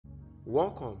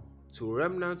Welcome to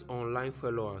Remnant Online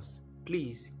Followers.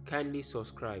 Please kindly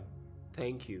subscribe.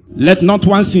 Thank you. Let not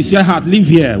one sincere heart live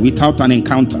here without an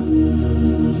encounter.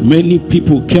 Many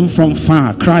people came from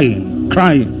far crying.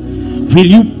 Will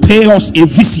you pay us a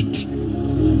visit?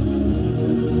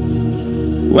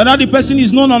 Whether the person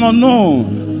is known or unknown,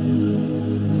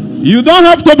 you don't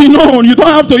have to be known. You don't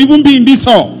have to even be in this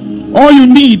hall. All you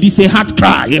need is a heart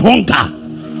cry, a hunger.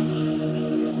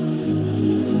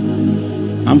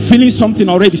 I'm feeling something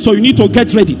already, so you need to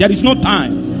get ready. There is no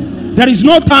time. There is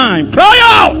no time. Cry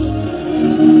out.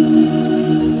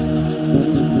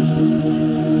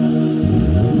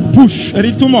 Push. A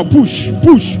little more. Push.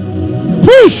 Push.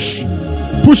 Push.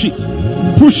 Push it.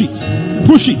 Push it.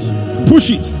 Push it. Push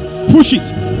it. Push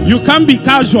it. You can't be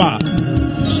casual.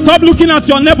 Stop looking at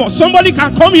your neighbor. Somebody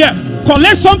can come here,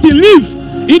 collect something, leave.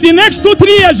 In the next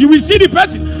 2-3 years, you will see the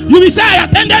person. You will say, I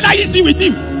attended IEC with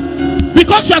him.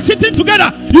 Because you are sitting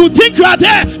together, you think you are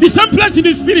there, the same place in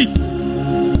the spirit.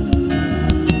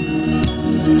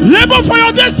 Labor for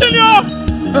your destiny.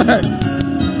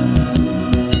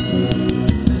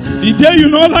 The day you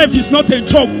know life is not a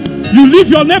joke, you leave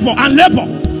your neighbor and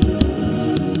labor.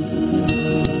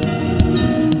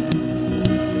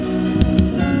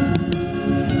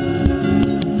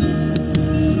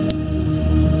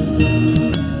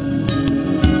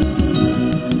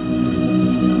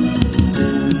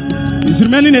 It's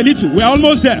remaining a little. We're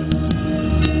almost there.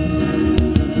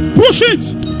 Push it.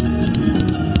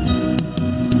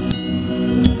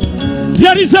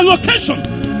 There is a location.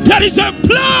 There is a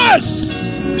place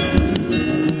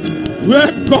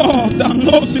where God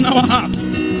downloads in our hearts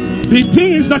the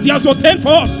things that He has ordained for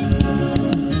us.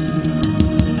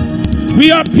 We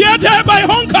appear there by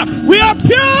hunger. We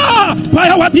appear by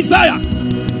our desire.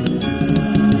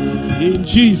 In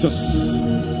Jesus'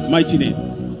 mighty name.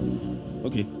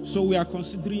 Okay, so we are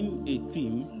considering a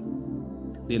theme,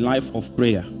 the life of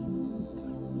prayer.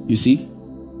 You see,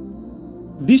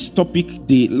 this topic,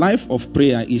 the life of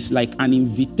prayer, is like an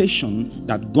invitation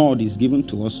that God is giving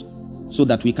to us so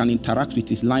that we can interact with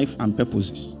His life and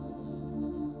purposes.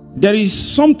 There is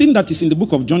something that is in the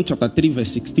book of John chapter 3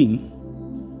 verse 16.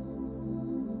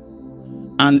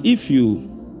 And if you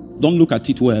don't look at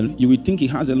it well, you will think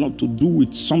it has a lot to do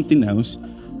with something else.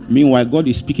 Meanwhile, God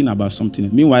is speaking about something.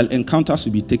 Meanwhile, encounters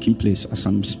will be taking place as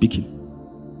I'm speaking.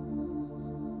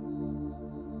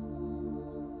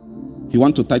 If you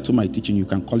want to title my teaching, you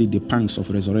can call it The Pangs of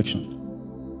Resurrection.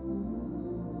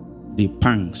 The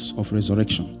Pangs of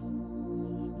Resurrection.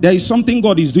 There is something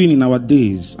God is doing in our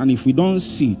days, and if we don't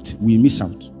see it, we miss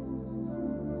out.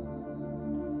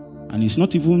 And it's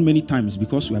not even many times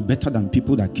because we are better than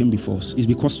people that came before us. It's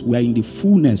because we are in the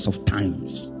fullness of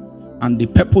times. And the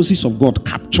purposes of God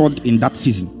captured in that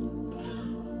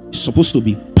season is supposed to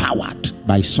be powered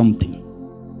by something.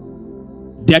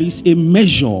 There is a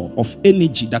measure of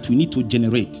energy that we need to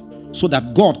generate so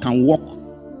that God can walk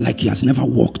like He has never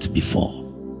walked before.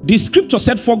 The scripture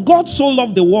said, for God so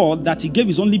loved the world that He gave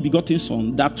His only begotten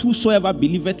Son, that whosoever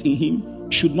believeth in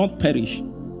Him should not perish,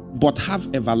 but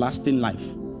have everlasting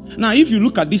life. Now, if you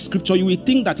look at this scripture, you will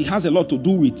think that it has a lot to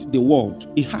do with the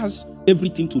world. It has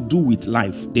everything to do with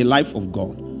life, the life of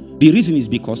God. The reason is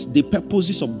because the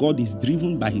purposes of God is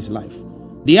driven by His life.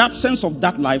 The absence of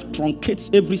that life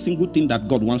truncates every single thing that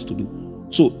God wants to do.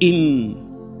 So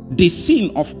in the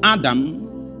sin of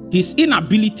Adam, his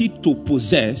inability to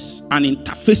possess and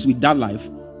interface with that life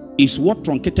is what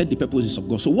truncated the purposes of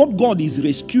God. So what God is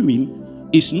rescuing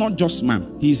is not just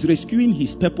man. He is rescuing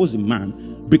His purpose in man,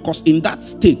 because in that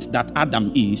state that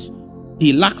Adam is,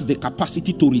 he lacks the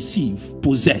capacity to receive,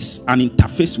 possess, and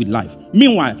interface with life.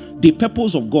 Meanwhile, the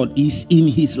purpose of God is in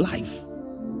his life.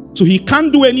 So he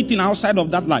can't do anything outside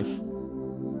of that life.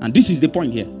 And this is the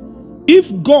point here.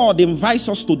 If God invites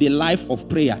us to the life of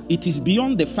prayer, it is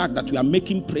beyond the fact that we are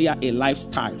making prayer a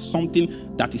lifestyle,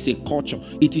 something that is a culture.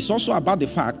 It is also about the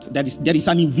fact that there is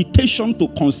an invitation to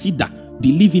consider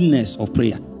the livingness of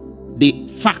prayer. The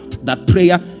fact that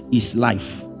prayer is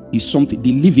life, is something,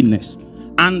 the livingness.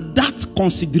 And that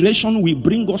consideration will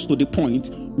bring us to the point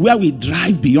where we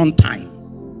drive beyond time.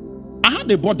 I had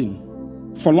a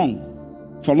burden for long.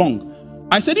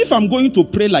 I said, if I'm going to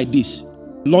pray like this,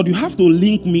 Lord, you have to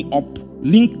link me up,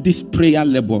 link these prayer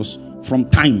labels from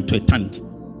time to eternity.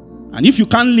 And if you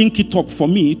can't link it up for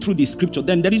me through the scripture,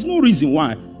 then there is no reason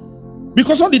why.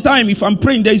 Because all the time, if I'm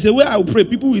praying, there is a way I will pray.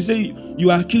 People will say,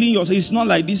 you are killing yourself. It's not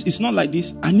like this. It's not like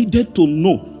this. I needed to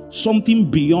know something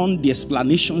beyond the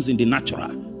explanations in the natural,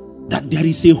 that there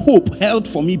is a hope held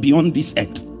for me beyond this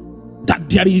earth, that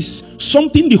there is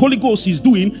something the Holy Ghost is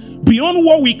doing beyond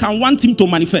what we can want Him to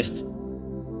manifest.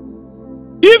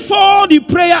 If all the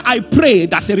prayer I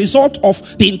prayed as a result of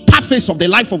the interface of the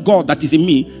life of God that is in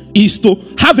me is to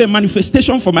have a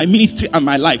manifestation for my ministry and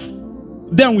my life,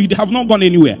 then we have not gone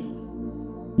anywhere.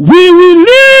 We will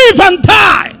live and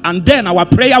die, and then our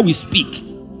prayer will speak.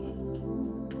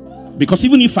 Because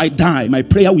even if I die, my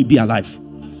prayer will be alive.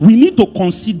 We need to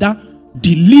consider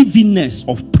the livingness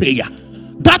of prayer.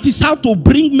 That is how to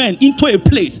bring men into a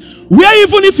place where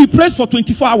even if he prays for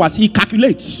 24 hours, he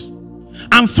calculates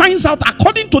and finds out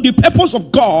according to the purpose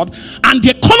of God and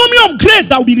the economy of grace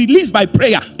that will be released by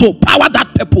prayer to power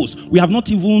that purpose. We have not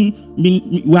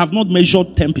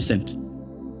measured 10%.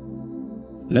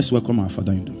 Let's welcome our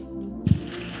Father in them.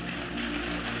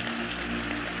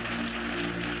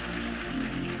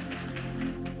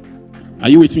 Are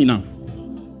you with me now?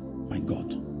 My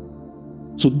God.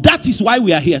 So that is why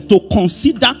we are here, to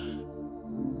consider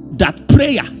that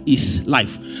prayer is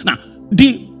life. Now,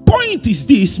 the point is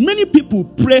this: many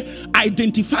people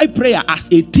identify prayer as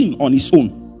a thing on its own.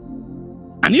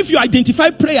 And if you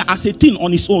identify prayer as a thing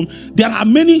on its own, there are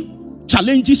many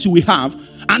challenges you will have,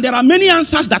 and there are many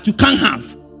answers that you can't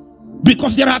have.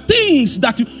 Because there are things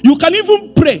that you can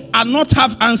even pray and not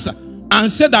have answer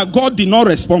and say that God did not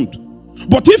respond.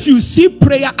 But if you see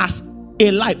prayer as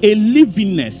a life, a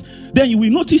livingness, then you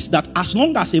will notice that as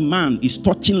long as a man is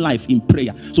touching life in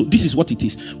prayer, so this is what it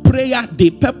is. Prayer, the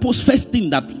purpose, first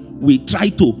thing that we try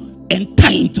to enter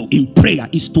into in prayer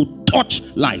is to touch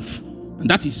life. And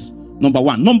that is number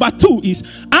one. Number two is,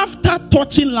 after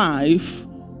touching life,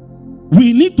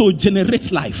 we need to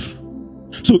generate life.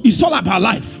 So it's all about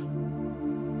life.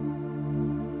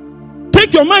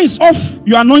 Take your minds off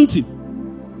your anointing.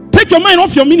 Take your mind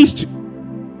off your ministry.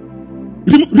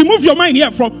 Remove your mind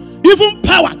here from even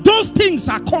power. Those things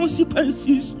are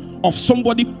consequences of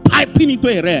somebody piping into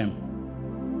a realm.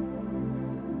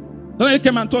 Somebody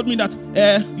came and told me that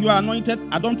you are anointed.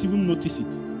 I don't even notice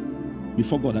it.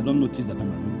 Before God, I don't notice that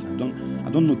I'm anointed. I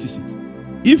don't notice it.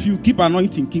 If you keep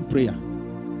anointing, keep prayer.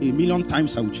 1,000,000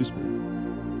 times I will choose prayer.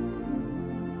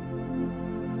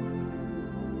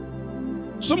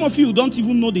 Some of you don't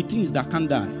even know the things that can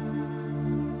die.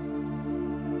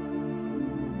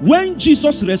 When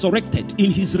Jesus resurrected, in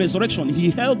his resurrection,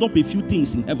 he held up a few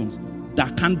things in heavens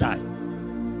that can't die.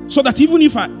 So that even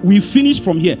if we finish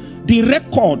from here, the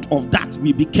record of that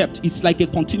will be kept. It's like a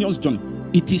continuous journey.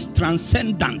 It is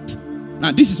transcendent.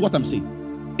 Now, this is what I'm saying.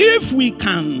 If we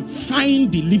can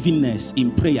find the livingness in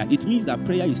prayer, it means that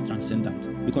prayer is transcendent.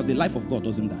 Because the life of God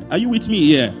doesn't die. Are you with me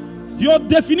here? Your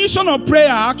definition of prayer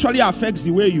actually affects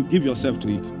the way you give yourself to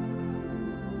it.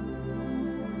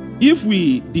 If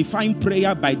we define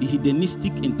prayer by the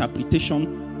hedonistic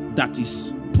interpretation that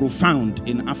is profound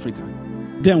in Africa,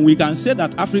 then we can say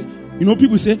that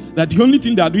people say that the only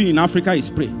thing they are doing in Africa is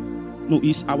pray. No,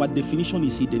 our definition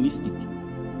is hedonistic.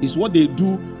 It's what they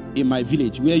do in my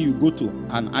village, where you go to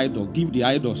an idol, give the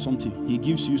idol something, he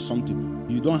gives you something.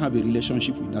 You don't have a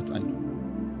relationship with that idol.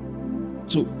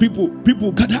 So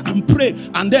people gather and pray,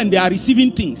 and then they are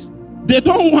receiving things. They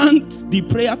don't want the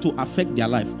prayer to affect their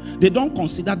life. They don't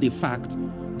consider the fact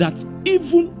that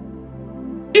even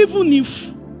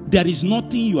if there is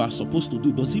nothing you are supposed to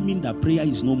do, does it mean that prayer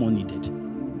is no more needed?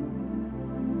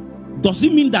 Does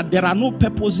it mean that there are no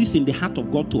purposes in the heart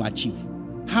of God to achieve?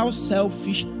 How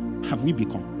selfish have we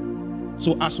become?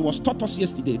 So as was taught us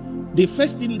yesterday, the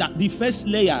first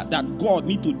layer that God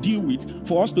needs to deal with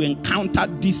for us to encounter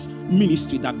this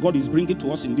ministry that God is bringing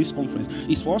to us in this conference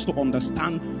is for us to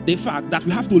understand the fact that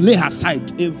we have to lay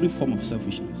aside every form of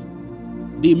selfishness.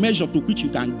 The measure to which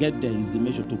you can get there is the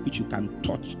measure to which you can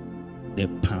touch the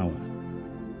power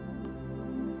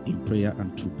in prayer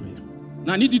and through prayer.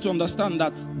 Now I need you to understand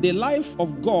that the life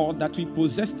of God that we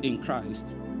possessed in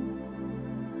Christ,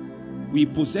 we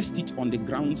possessed it on the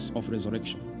grounds of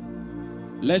resurrection.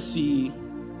 Let's see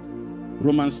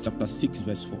Romans chapter 6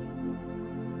 verse 4.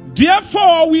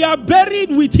 Therefore we are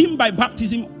buried with him by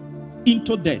baptism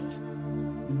into death,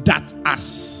 that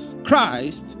as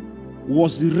Christ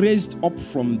was raised up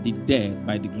from the dead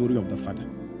by the glory of the Father.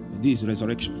 This is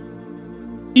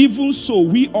resurrection. Even so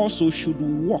we also should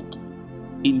walk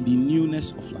in the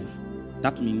newness of life.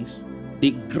 That means the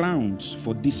grounds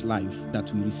for this life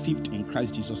that we received in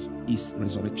Christ Jesus is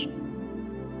resurrection.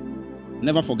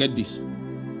 Never forget this.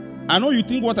 I know you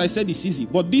think what I said is easy,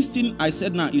 but this thing I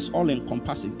said now is all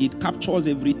encompassing. It captures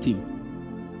everything.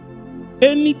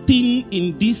 Anything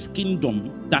in this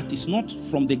kingdom that is not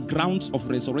from the grounds of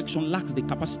resurrection lacks the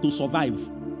capacity to survive.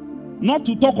 Not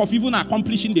to talk of even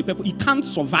accomplishing the purpose. It can't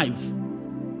survive.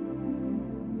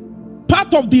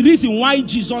 Part of the reason why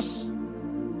Jesus,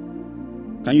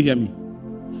 can you hear me?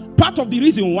 Part of the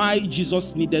reason why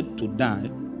Jesus needed to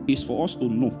die is for us to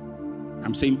know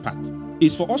I'm saying part,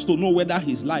 is for us to know whether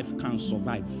his life can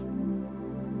survive.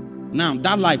 Now,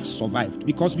 that life survived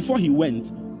because before he went,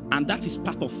 and that is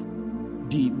part of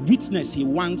the witness he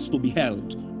wants to be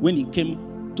held when he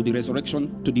came to the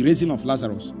resurrection, to the raising of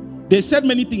Lazarus. They said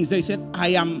many things. They said, I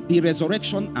am the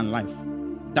resurrection and life.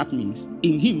 That means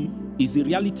in him is the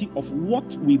reality of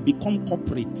what will become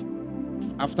corporate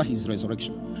after his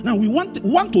resurrection. Now we want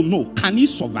to know, can he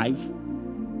survive?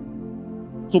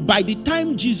 So by the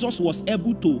time Jesus was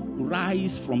able to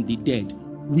rise from the dead,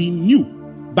 we knew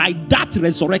by that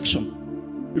resurrection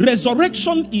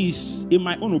is, in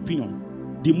my own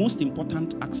opinion, the most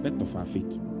important aspect of our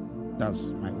faith. That's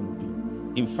my own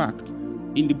opinion. In fact,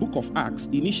 in the book of Acts,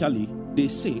 initially, they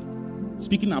say,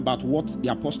 speaking about what the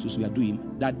apostles were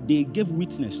doing, that they gave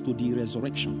witness to the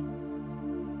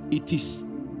resurrection. It is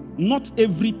not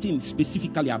everything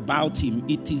specifically about him.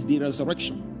 It is the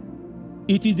resurrection.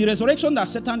 It is the resurrection that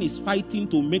Satan is fighting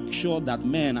to make sure that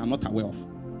men are not aware of.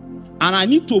 And I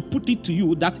need to put it to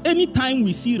you that anytime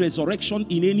we see resurrection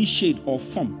in any shade or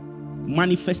form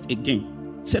manifest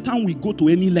again, Satan will go to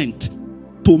any length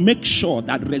to make sure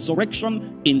that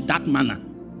resurrection in that manner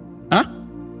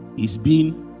is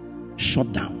being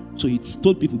shut down. So it's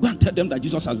told people, go and tell them that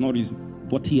Jesus has not risen,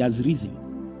 but he has risen.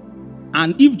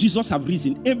 And if Jesus have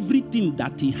risen, everything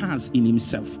that he has in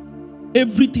himself,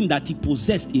 everything that he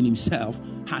possessed in himself,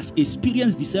 has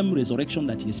experienced the same resurrection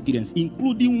that he experienced,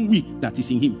 including we that is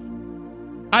in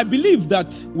him. I believe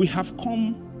that we have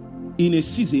come in a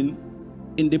season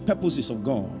in the purposes of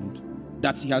God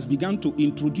that he has begun to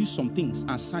introduce some things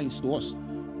as signs to us.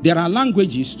 There are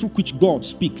languages through which God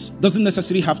speaks. Doesn't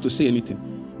necessarily have to say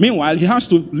anything. Meanwhile, he has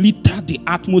to litter the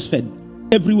atmosphere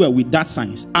everywhere with that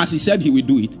signs, as he said he will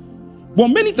do it. But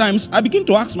many times, I begin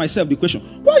to ask myself the question,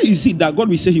 why is it that God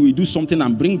will say he will do something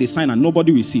and bring the sign and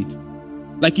nobody will see it?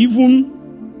 Like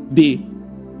even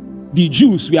the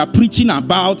Jews were preaching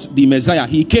about the Messiah.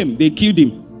 He came, they killed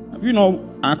him. Have you not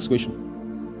asked question?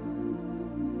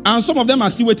 And some of them are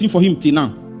still waiting for him till now.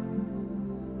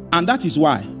 And that is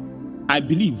why I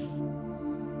believe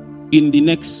in the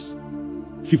next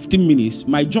 15 minutes,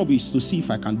 my job is to see if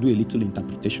I can do a little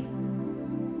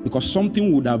interpretation. Because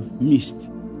something would have missed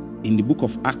in the book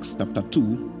of Acts chapter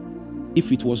 2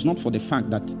 if it was not for the fact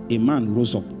that a man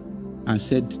rose up and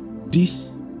said,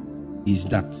 this is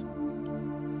that.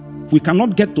 If we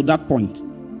cannot get to that point,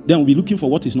 then we'll be looking for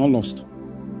what is not lost.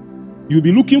 You'll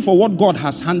be looking for what God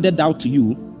has handed out to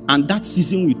you, and that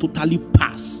season will totally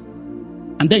pass.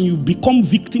 And then you become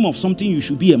victim of something you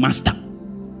should be a master.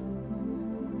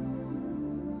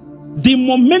 The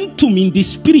momentum in the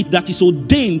spirit that is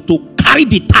ordained to carry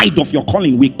the tide of your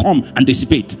calling will come and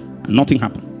dissipate, and nothing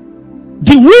happen.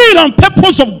 The will and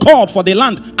purpose of God for the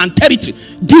land and territory,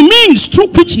 the means through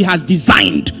which he has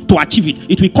designed to achieve it,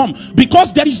 it will come.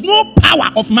 Because there is no power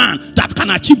of man that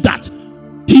can achieve that.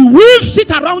 He will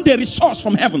sit around the resource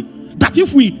from heaven that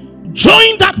if we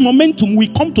join that momentum, we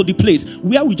come to the place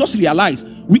where we just realize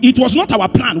it was not our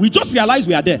plan. We just realize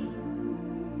we are there.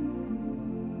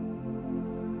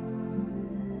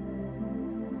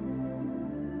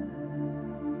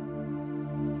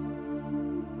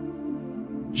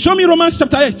 Show me Romans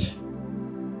chapter 8.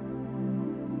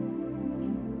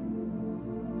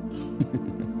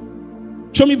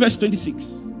 Show me verse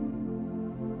 26.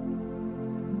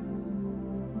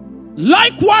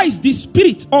 Likewise, the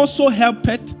Spirit also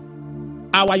helpeth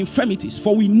our infirmities,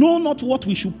 for we know not what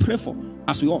we should pray for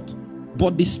as we ought.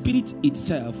 But the Spirit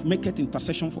itself maketh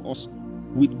intercession for us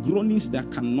with groanings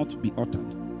that cannot be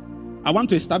uttered. I want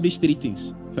to establish three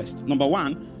things. First, number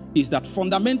one is that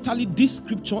fundamentally this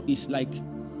scripture is like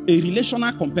a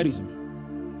relational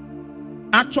comparison.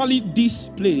 Actually, this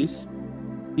place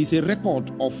is a record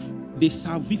of the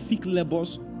salvific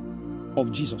labors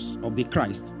of Jesus, of the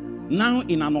Christ, now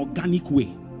in an organic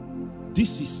way.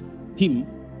 This is him.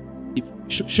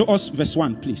 Show us verse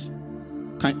 1, please.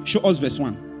 Show us verse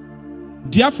 1.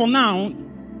 Therefore now,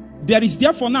 there is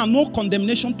therefore now no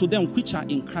condemnation to them which are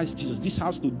in Christ Jesus. This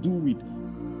has to do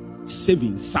with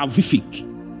saving, salvific.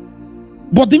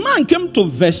 But the man came to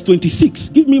verse 26.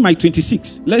 Give me my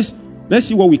 26. Let's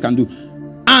see what we can do.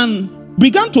 And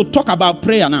began to talk about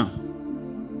prayer now.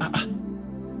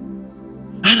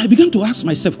 And I began to ask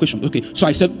myself questions. Okay, so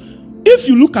I said, if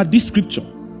you look at this scripture,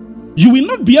 you will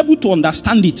not be able to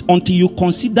understand it until you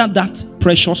consider that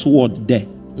precious word there.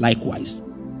 Likewise.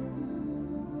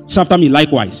 Say after me,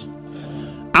 likewise.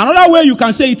 Another way you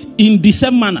can say it, in the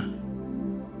same manner.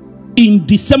 In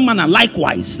the same manner,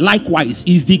 likewise. Likewise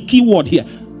is the key word here.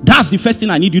 That's the first thing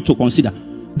I need you to consider.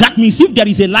 That means if there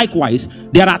is a likewise,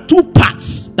 there are two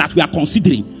parts that we are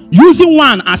considering. Using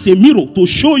one as a mirror to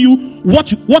show you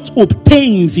what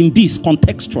obtains in this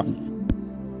contextually.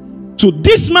 So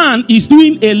this man is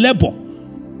doing a labor.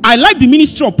 I like the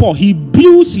ministry of Paul. He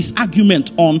builds his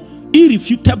argument on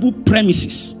irrefutable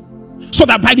premises, so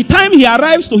that by the time he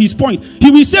arrives to his point,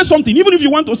 he will say something. Even if you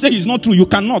want to say it's not true, you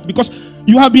cannot, because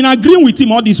you have been agreeing with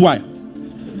him all this while.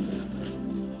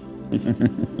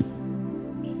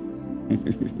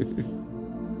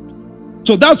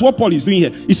 So that's what Paul is doing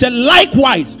here. He said,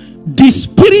 likewise, the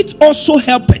Spirit also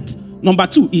helpeth. Number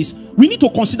 2 is, we need to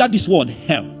consider this word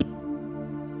help.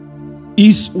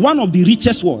 Is one of the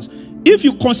richest words. If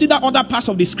you consider other parts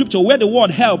of the scripture where the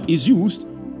word help is used,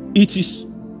 it's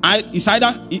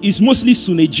mostly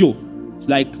sunegio. It's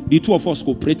like the two of us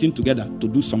cooperating together to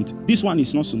do something. This one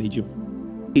is not sunegio.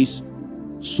 It's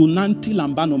sunanti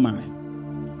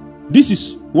lambanomai. This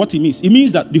is what it means. It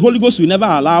means that the Holy Ghost will never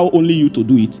allow only you to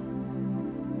do it,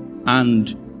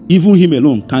 and even him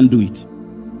alone can't do it.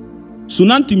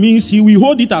 Sunanti means he will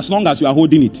hold it as long as you are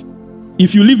holding it.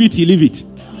 If you leave it, he leave it.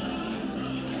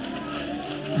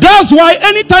 That's why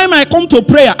anytime I come to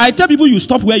prayer, I tell people, you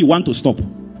stop where you want to stop.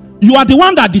 You are the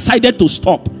one that decided to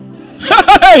stop.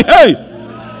 Hey.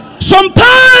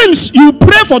 Sometimes you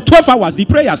pray for 12 hours. The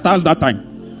prayer starts that time.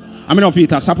 How many of you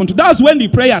it has happened to? That's when the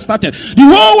prayer started. The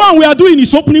whole one we are doing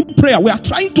is opening prayer. We are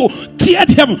trying to tear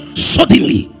the heaven.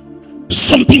 Suddenly,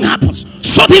 something happens.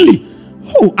 Suddenly,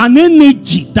 an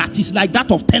energy that is like that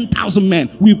of 10,000 men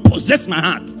will possess my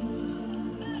heart.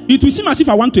 It will seem as if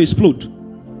I want to explode.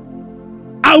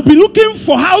 I'll be looking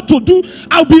for how to do.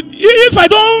 If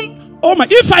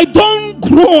I don't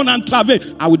groan and travel,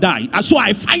 I will die. And so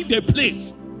I find a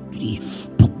place.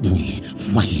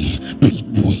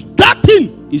 That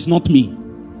thing is not me.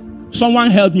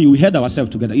 Someone help me. We held ourselves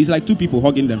together. It's like two people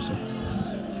hugging themselves.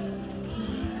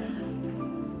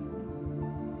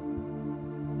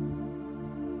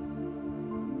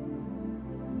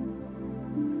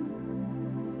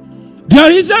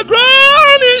 There is a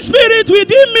groaning spirit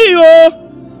within me, oh.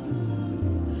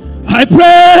 I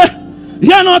pray,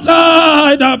 hear not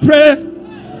I that pray.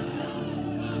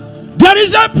 There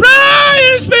is a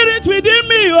praying spirit within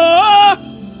me, oh.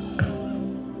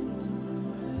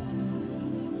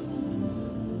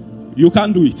 You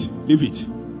can't do it, leave it.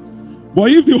 But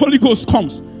if the Holy Ghost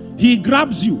comes, he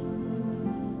grabs you.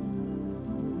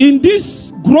 In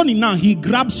this groaning now, he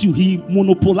grabs you, he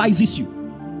monopolizes you.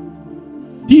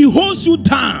 He holds you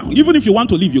down. Even if you want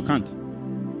to leave, you can't.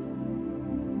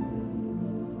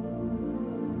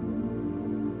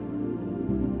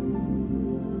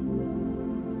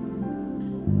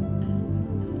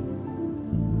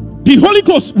 The Holy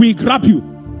Ghost will grab you.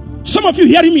 Some of you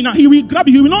hearing me now, he will grab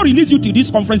you. He will not release you till this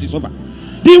conference is over.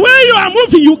 The way you are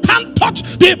moving, you can't touch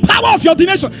the power of your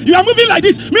ordination. You are moving like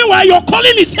this. Meanwhile, your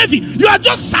calling is heavy. You are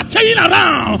just sashaying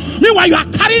around. Meanwhile, you are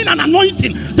carrying an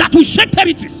anointing that will shake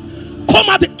territories. Come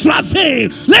at the travail.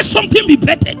 Let something be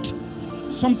bettered.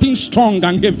 Something strong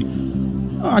and heavy.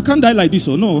 Oh, I can't die like this,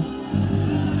 oh no.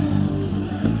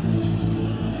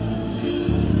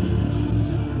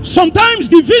 Sometimes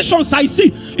the visions I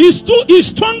see is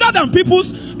stronger than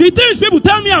people's. The things people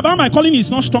tell me about my calling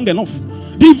is not strong enough.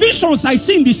 The visions I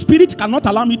see in the spirit cannot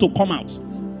allow me to come out.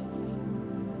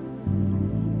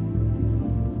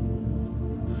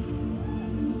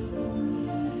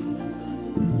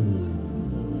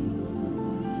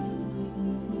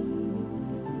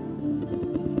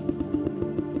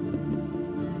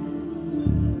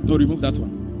 No, remove that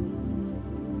one.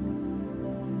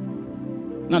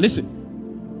 Now listen.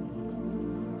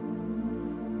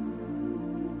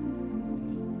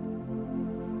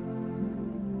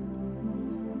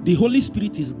 The Holy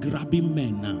Spirit is grabbing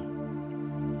men now.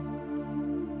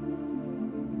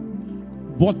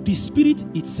 But the Spirit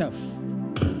itself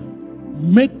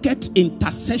maketh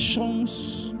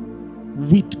intercessions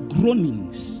with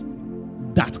groanings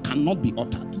that cannot be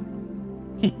uttered.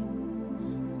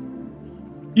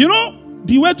 You know,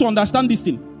 the way to understand this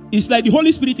thing is like the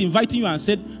Holy Spirit inviting you and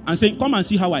saying, come and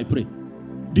see how I pray.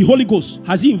 The Holy Ghost,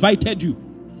 has he invited you?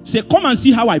 Say, come and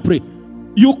see how I pray.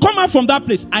 You come out from that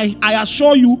place, I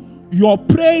assure you, your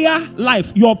prayer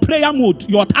life, your prayer mode,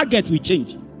 your target will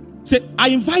change. Say, I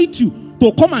invite you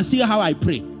to come and see how I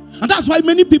pray. And that's why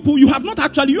many people, you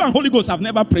and Holy Ghost have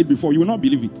never prayed before. You will not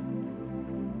believe it.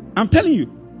 I'm telling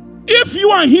you. If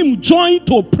you and him join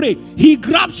to pray, he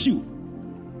grabs you.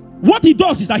 What he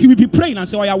does is that he will be praying and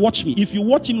say, oh yeah, watch me. If you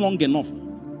watch him long enough,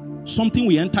 something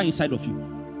will enter inside of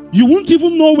you. You won't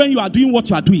even know when you are doing what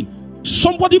you are doing.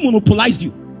 Somebody monopolized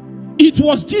you. It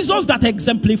was Jesus that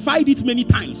exemplified it many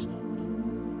times.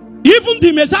 Even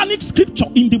the Messianic scripture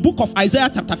in the book of Isaiah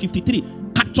chapter 53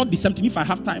 captured the same thing. If I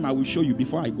have time, I will show you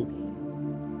before I go.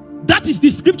 That is the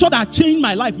scripture that changed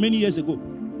my life many years ago.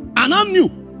 And I knew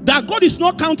that God is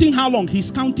not counting how long,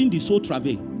 He's counting the soul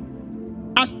travail.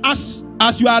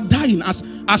 As you are dying,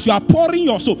 as you are pouring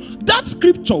your soul. That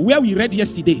scripture where we read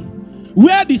yesterday,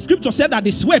 where the scripture said that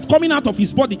the sweat coming out of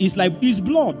his body is like his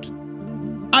blood.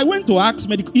 I went to ask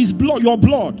medical, his blood, your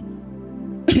blood.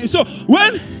 So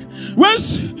when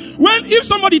if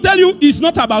somebody tell you it's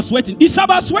not about sweating, it's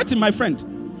about sweating, my friend.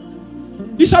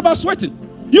 It's about sweating.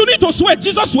 You need to sweat.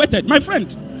 Jesus sweated, my friend.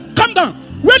 Calm down.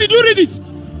 Where did you read it?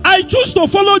 I choose to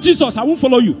follow Jesus. I won't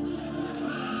follow you.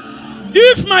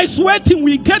 If my sweating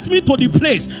will get me to the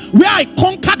place where I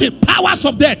conquer the powers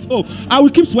of death, I will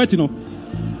keep sweating.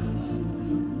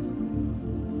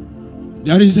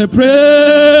 There is a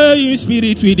praying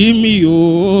spirit within me.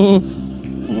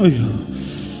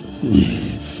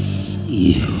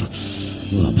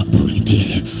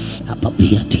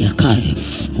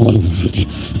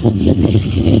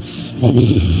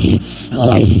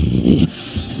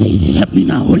 Help me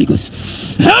now, Holy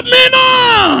Ghost. Help me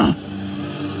now.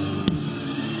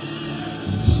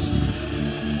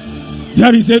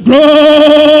 There is a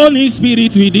groaning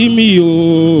spirit within me.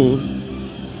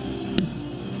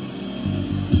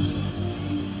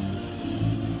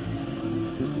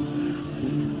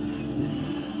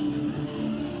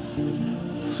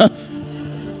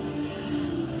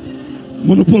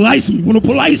 Monopolize me,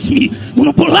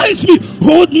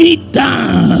 hold me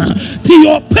down till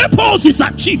your purpose is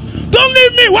achieved. Don't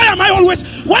leave me. Why am I always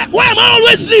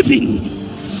living?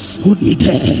 Hold me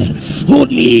there.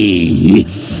 Hold me.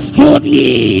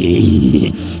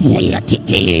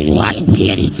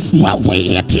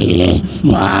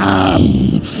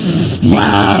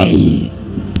 Why?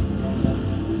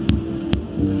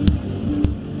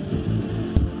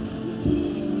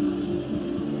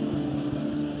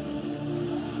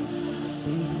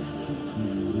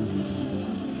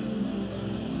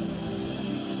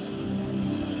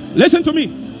 Listen to me.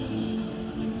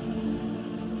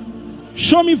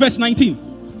 Show me verse 19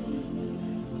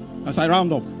 as I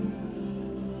round up.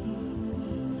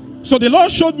 So the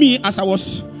Lord showed me as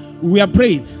we were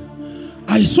praying.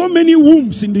 I saw many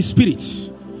wombs in the spirit,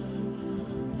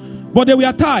 but they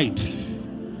were tied.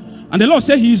 And the Lord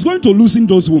said He is going to loosen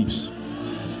those wombs.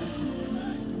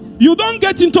 You don't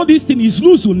get into this thing, it's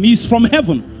loosened, it's from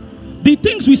heaven. The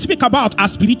things we speak about are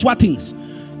spiritual things.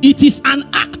 It is an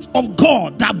act of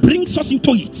God that brings us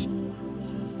into it.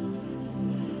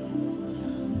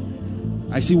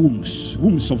 I see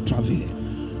wombs of travail,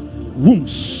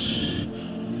 wombs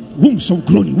of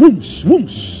groaning, wombs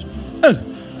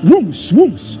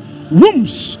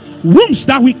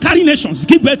that will carry nations,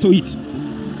 give birth to it.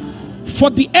 For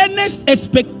the earnest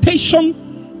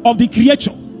expectation of the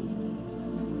creature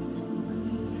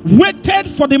waited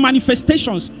for the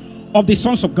manifestations of the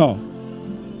sons of God.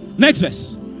 Next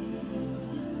verse.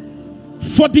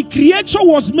 For the creature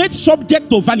was made subject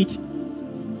to vanity,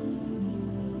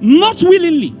 not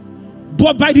willingly,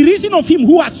 but by the reason of Him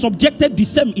who has subjected the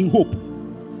same in hope.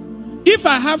 If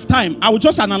I have time, I will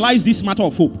just analyze this matter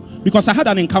of hope, because I had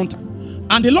an encounter,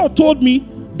 and the Lord told me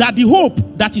that the hope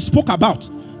that He spoke about,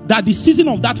 that the season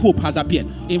of that hope has appeared.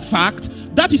 In fact,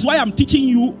 that is why I'm teaching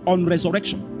you on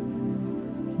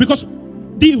resurrection, because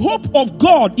the hope of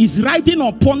God is riding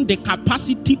upon the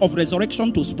capacity of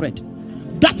resurrection to spread.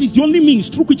 That is the only means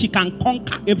through which He can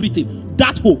conquer everything.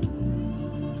 That hope.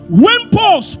 When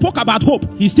Paul spoke about hope,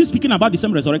 he's still speaking about the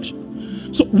same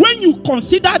resurrection. So when you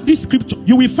consider this scripture,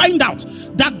 you will find out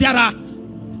that there are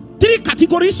three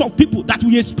categories of people that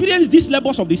will experience these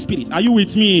levels of the Spirit. Are you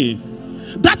with me?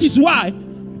 That is why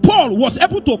Paul was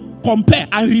able to compare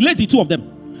and relate the two of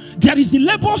them. There is the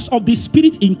levels of the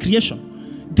Spirit in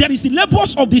creation. There is the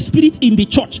levels of the Spirit in the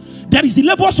church. There is the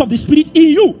levels of the Spirit in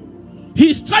you. He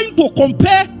is trying to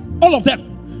compare all of them.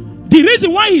 The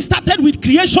reason why he started with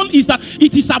creation is that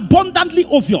it is abundantly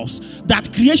obvious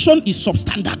that creation is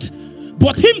substandard.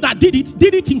 But him that did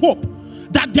it in hope.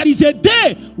 That there is a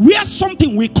day where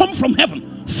something will come from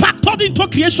heaven, factored into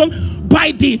creation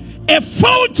by the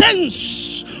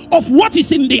effulgence of what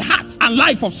is in the heart and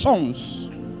life of sons.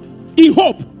 In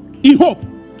hope. In hope.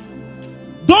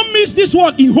 Don't miss this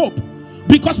word, in hope.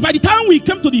 Because by the time we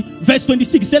came to the verse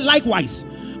 26, it said likewise.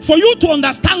 For you to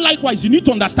understand likewise, you need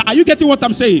to understand. Are you getting what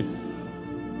I'm saying?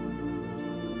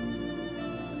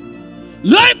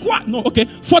 Likewise, no, okay.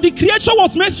 For the creature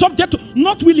was made subject to,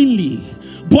 not willingly,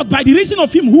 but by the reason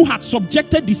of Him who had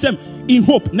subjected the same in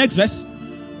hope. Next verse.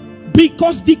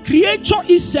 Because the creature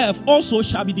itself also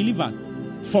shall be delivered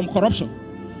from corruption.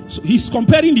 So he's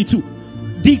comparing the two.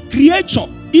 The creature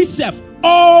itself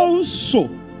also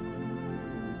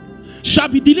shall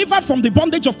be delivered from the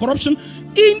bondage of corruption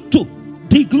into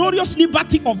the glorious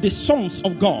liberty of the sons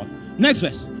of God. Next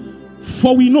verse.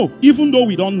 For we know, even though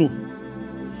we don't know.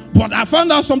 But I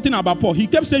found out something about Paul. He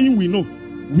kept saying we know,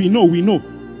 we know, we know.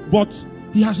 But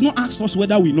he has not asked us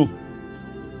whether we know.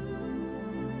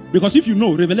 Because if you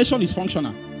know, revelation is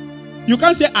functional. You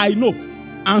can't say I know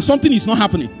and something is not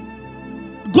happening.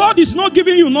 God is not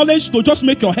giving you knowledge to just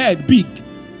make your head big.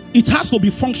 It has to be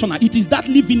functional. It is that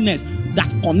livingness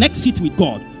that connects it with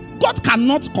God. God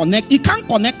cannot connect. He can't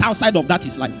connect outside of that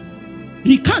his life.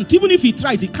 He can't. Even if he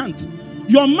tries, he can't.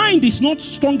 Your mind is not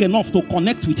strong enough to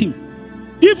connect with him.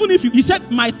 Even if he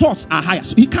said my thoughts are higher,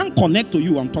 so he can't connect to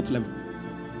you on thought level.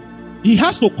 He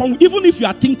has to come. Even if you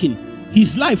are thinking,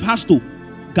 his life has to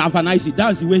galvanize it.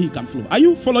 That's the way he can flow. Are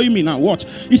you following me now? Watch.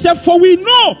 He said, for we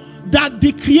know that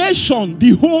the creation,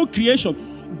 the whole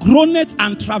creation, groaneth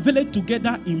and travaileth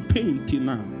together in pain till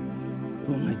now.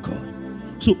 Oh my God.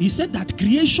 So he said that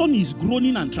creation is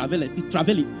groaning and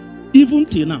traveling even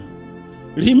till now.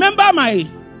 Remember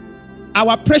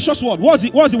our precious word. What's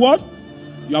the word?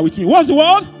 You are with me. What's the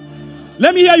word?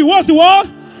 Let me hear you. What's the word?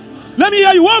 Let me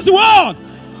hear you. What's the word?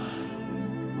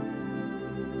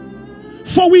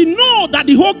 For we know that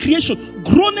the whole creation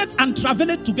groaneth and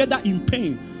travaileth together in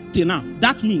pain till now.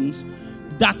 That means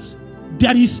that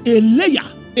there is a layer,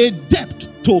 a depth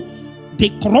to the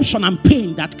corruption and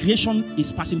pain that creation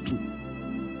is passing through.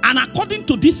 And according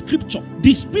to this scripture,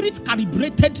 the Spirit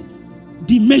calibrated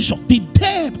the measure, the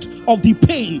depth of the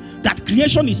pain that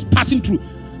creation is passing through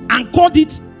and called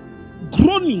it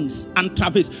groanings and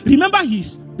travails. Remember,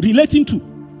 he's relating to,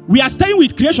 we are staying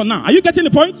with creation now. Are you getting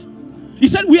the point? He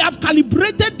said we have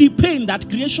calibrated the pain that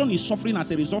creation is suffering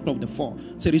as a result of the fall,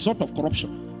 as a result of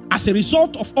corruption, as a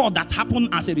result of all that happened,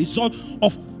 as a result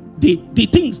of the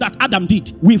things that Adam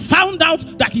did. We found out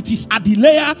that it is at the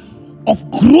layer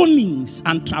of groanings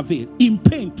and travail, in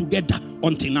pain together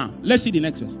until now. Let's see the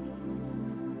next verse.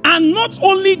 And not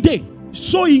only they.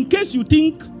 So in case you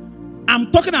think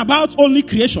I'm talking about only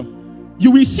creation, you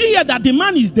will see here that the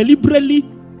man is deliberately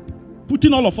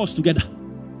putting all of us together.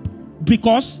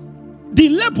 Because the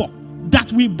labor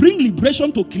that will bring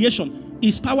liberation to creation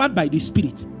is powered by the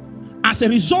Spirit. As a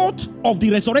result of the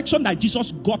resurrection that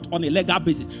Jesus got on a legal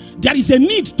basis, there is a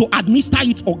need to administer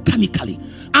it organically.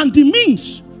 And the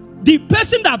means, the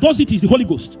person that does it is the Holy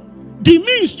Ghost. The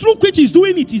means through which he's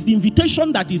doing it is the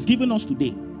invitation that is given us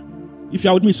today. If you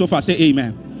are with me so far, say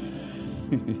amen.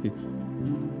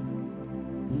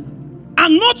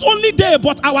 And not only they,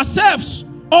 but ourselves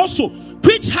also,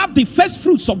 which have the first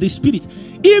fruits of the Spirit,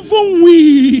 even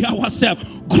we ourselves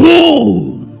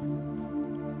groan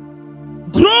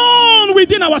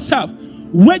within ourselves,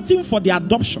 waiting for the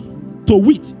adoption, to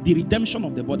wit, the redemption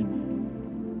of the body.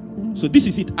 So this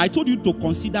is it. I told you to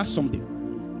consider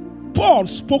something. Paul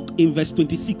spoke in verse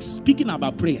 26, speaking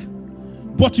about prayer.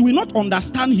 But you will not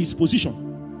understand his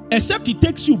position, except he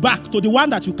takes you back to the one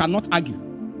that you cannot argue.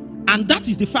 And that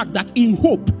is the fact that in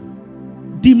hope,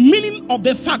 the meaning of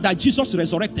the fact that Jesus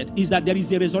resurrected is that there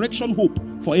is a resurrection hope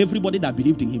for everybody that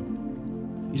believed in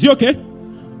him. Is he okay?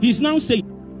 He's now saying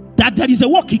that there is a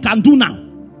work he can do now.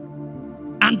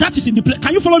 And that is in the place.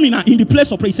 Can you follow me now? In the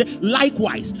place of prayer, he said,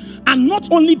 likewise. And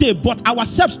not only they, but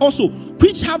ourselves also,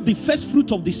 which have the first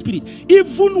fruit of the Spirit,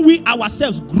 even we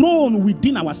ourselves groan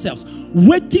within ourselves,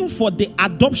 waiting for the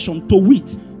adoption, to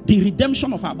wit, the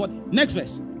redemption of our body. Next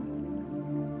verse.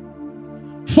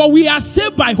 For we are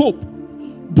saved by hope,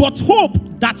 but hope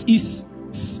that is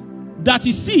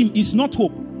seen is not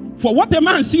hope. For what a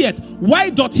man seeth, why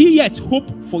doth he yet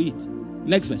hope for it?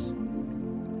 Next verse.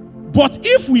 But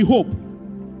if we hope,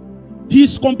 he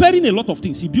is comparing a lot of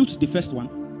things. He built the first one,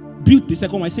 built the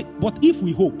second one. I say, but if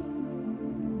we hope,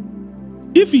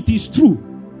 if it is true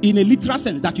in a literal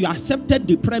sense that you accepted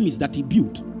the premise that he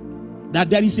built, that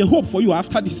there is a hope for you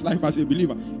after this life as a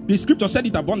believer. The scripture said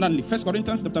it abundantly. 1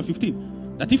 Corinthians chapter 15.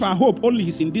 That if our hope only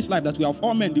is in this life, that we are of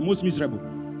all men the most miserable.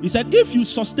 He said, if you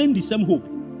sustain the same hope,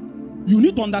 you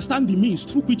need to understand the means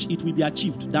through which it will be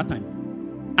achieved that time.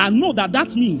 And know that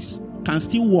that means can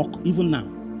still work even now.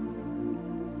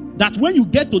 That when you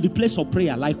get to the place of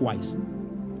prayer, likewise.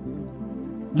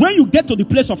 When you get to the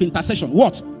place of intercession,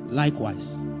 what?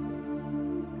 Likewise.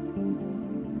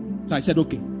 So I said,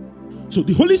 okay. So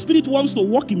the Holy Spirit wants to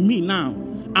work in me now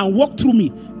and work through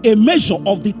me a measure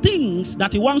of the things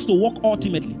that he wants to work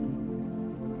ultimately.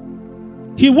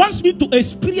 He wants me to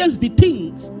experience the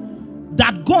things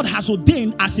that God has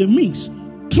ordained as a means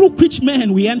through which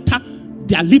men will enter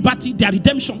their liberty, their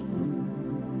redemption.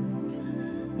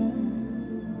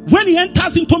 When he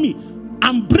enters into me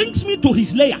and brings me to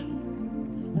his layer,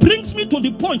 brings me to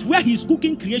the point where he's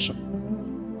cooking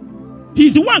creation.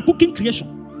 He's the one cooking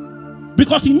creation.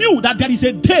 Because he knew that there is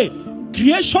a day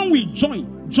Creation will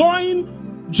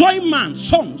join man,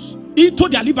 sons, into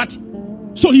their liberty.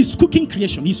 So he's cooking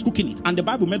creation, he's cooking it. And the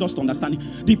Bible made us to understand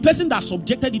it. The person that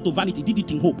subjected it to vanity did it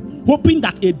in hope, hoping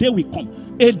that a day will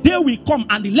come. A day will come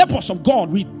and the lepers of God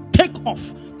will take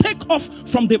off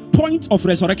from the point of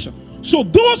resurrection. So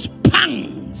those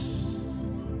pangs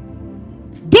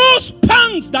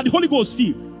that the Holy Ghost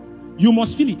feel, you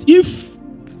must feel it.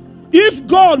 If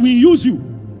God will use you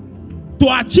to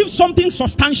achieve something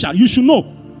substantial, you should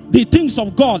know the things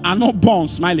of God are not born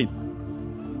smiling.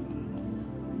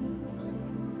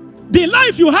 The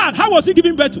life you had, how was it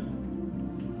given birth to?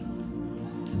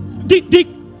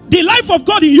 The life of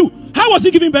God in you, how was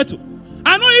it given birth to?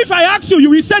 I know if I ask you, you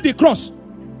will say the cross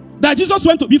that Jesus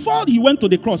went to. Before he went to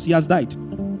the cross, he has died.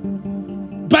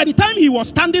 By the time he was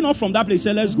standing up from that place, he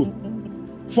said, let's go.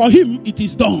 For him, it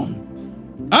is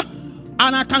done. Huh?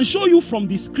 And I can show you from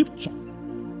the scripture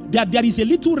that there is a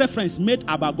little reference made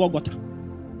about Golgotha.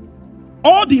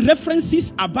 All the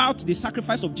references about the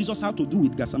sacrifice of Jesus have to do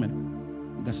with Gethsemane.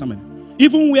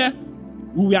 Even where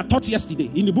we were taught yesterday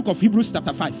in the book of Hebrews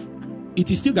chapter 5, it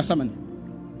is still Gethsemane.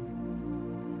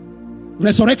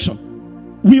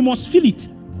 Resurrection. We must feel it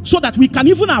so that we can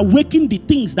even awaken the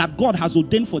things that God has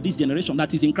ordained for this generation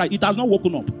that is in Christ. It has not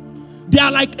woken up. They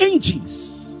are like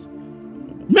engines.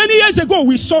 Many years ago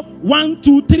we saw 1,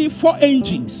 2, 3, 4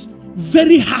 engines,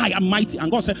 very high and mighty,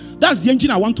 and God said, that's the engine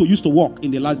I want to use to walk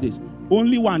in the last days.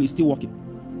 Only one is still working.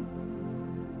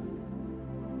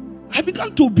 I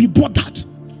began to be bothered.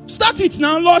 Start it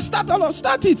now, Lord.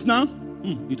 Start it now.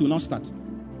 It will not start.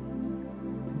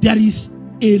 There is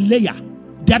a layer.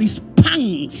 There is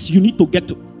pangs you need to get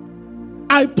to.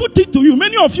 I put it to you.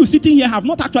 Many of you sitting here have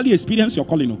not actually experienced your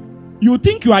calling. You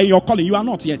think you are in your calling. You are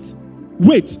not yet.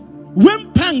 Wait.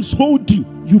 When pangs hold you,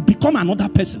 you become another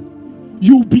person.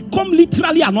 You become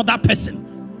literally another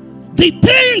person. The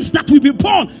things that will be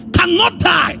born cannot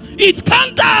die. It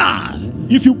can't die.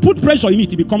 If you put pressure in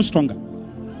it, it becomes stronger.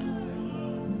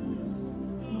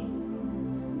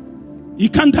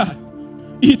 It can't die.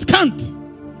 It can't.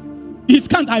 It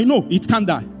can't. I know it can't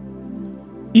die.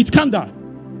 It can't die.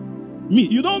 Me,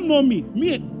 you don't know me.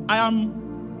 Me, I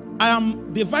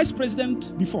am the vice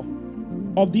president before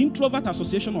of the Introvert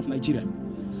Association of Nigeria.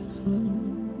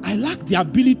 I lack the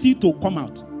ability to come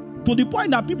out to the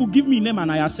point that people give me a name and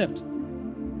I accept.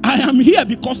 I am here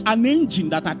because an engine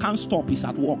that I can't stop is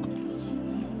at work.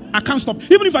 I can't stop.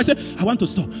 Even if I say, I want to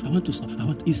stop.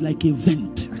 It's like a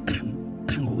vent. I can't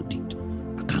hold it.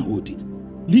 I can't hold it.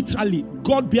 Literally,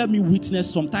 God bear me witness.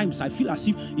 Sometimes I feel as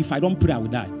if I don't pray, I will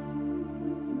die.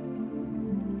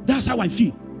 That's how I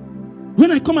feel. When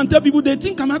I come and tell people, they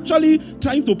think I'm actually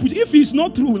trying to push. If it's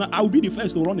not true, I will be the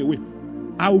first to run away.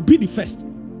 I will be the first.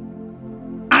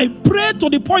 I pray to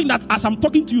the point that as I'm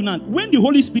talking to you now, when the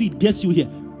Holy Spirit gets you here,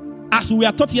 as we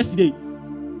were taught yesterday,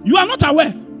 you are not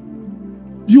aware.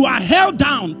 You are held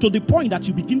down to the point that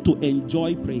you begin to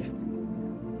enjoy prayer.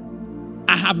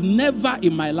 I have never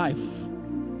in my life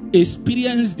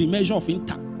experienced the measure of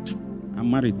Int'l. I'm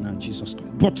married now, Jesus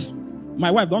Christ. But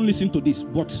my wife, don't listen to this.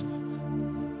 But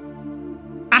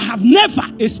I have never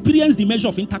experienced the measure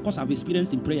of intercourse I've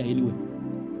experienced in prayer anyway.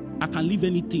 I can leave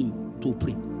anything to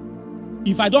pray.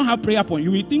 If I don't have prayer point,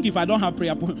 you will think if I don't have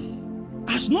prayer point,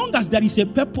 as long as there is a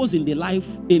purpose in the life,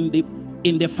 in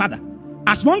the Father,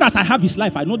 as long as I have his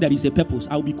life, I know there is a purpose.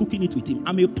 I will be cooking it with him.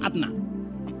 I'm a partner.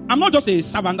 I'm not just a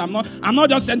servant. I'm not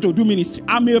just sent to do ministry.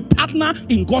 I'm a partner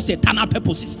in God's eternal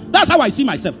purposes. That's how I see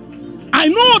myself. I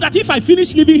know that if I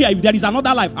finish living here, if there is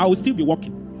another life, I will still be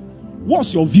working.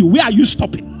 What's your view? Where are you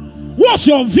stopping? What's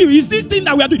your view? Is this thing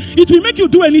that we are doing? It will make you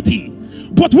do anything.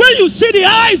 But when you see the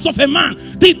eyes of a man,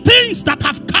 the things that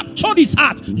have captured his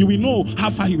heart, you will know how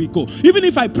far he will go. Even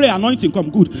if I pray anointing come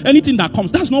good, anything that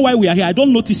comes, that's not why we are here. I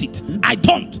don't notice it. I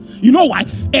don't. You know why?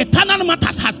 Eternal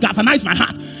matters has galvanized my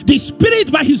heart. The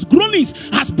Spirit by his groanings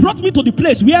has brought me to the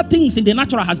place where things in the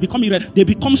natural has become irrelevant. They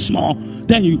become small.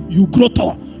 Then you grow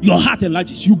tall. Your heart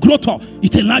enlarges. You grow tall.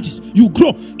 It enlarges. You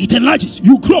grow. It enlarges.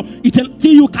 You grow.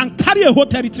 Till you can carry a whole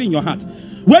territory in your heart.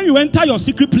 When you enter your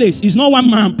secret place, it's not one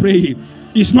man praying.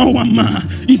 It's not one man.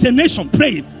 It's a nation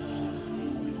praying.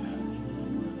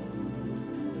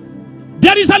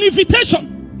 There is an invitation.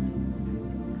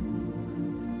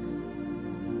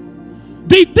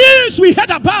 The things we heard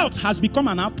about has become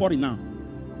an outpouring now.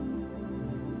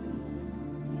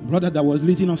 Brother that was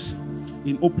leading us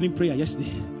in opening prayer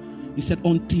yesterday, he said,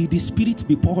 until the Spirit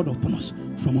be poured upon us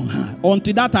from on high.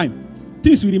 Until that time,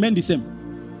 things will remain the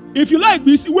same. If you like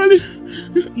this, well,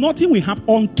 nothing will happen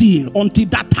until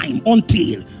that time.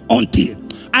 Until.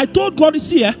 I told God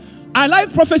this year, I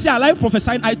like prophecy, I like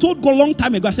prophesying. I told God a long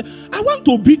time ago, I said, I want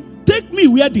to be take me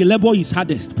where the labor is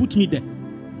hardest. Put me there.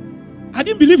 I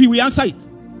didn't believe he will answer it.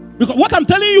 Because what I'm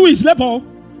telling you is labor.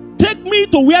 Take me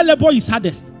to where labor is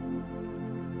hardest.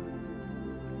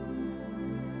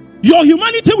 Your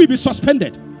humanity will be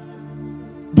suspended.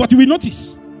 But you will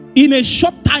notice, in a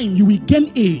short time, you will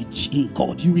gain age in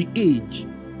God. You will age.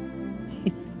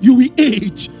 You will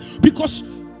age. Because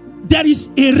there is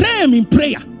a realm in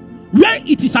prayer where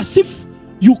it is as if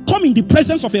you come in the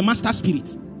presence of a master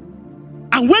spirit.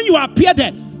 And when you appear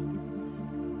there,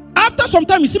 after some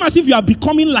time, it seems as if you are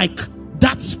becoming like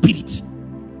that spirit.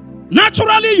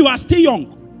 Naturally, you are still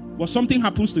young. But something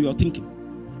happens to your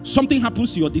thinking. Something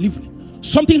happens to your delivery.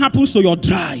 Something happens to your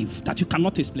drive that you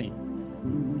cannot explain.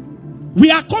 We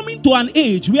are coming to an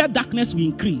age where darkness will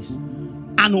increase.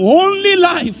 And only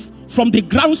life from the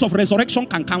grounds of resurrection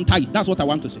can counter it. That's what I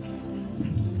want to say.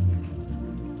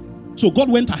 So God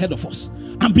went ahead of us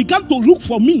and began to look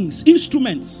for means,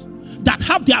 instruments that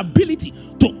have the ability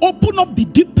to open up the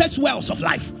deepest wells of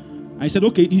life. I said,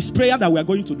 okay, it's prayer that we are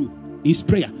going to do. It's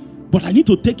prayer. But I need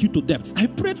to take you to depths. I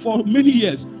prayed for many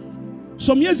years.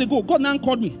 Some years ago, God now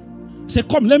called me. He said,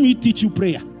 come, let me teach you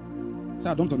prayer. I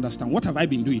said, I don't understand. What have I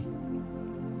been doing?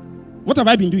 What have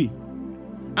I been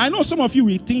doing? I know some of you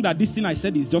will think that this thing I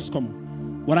said is just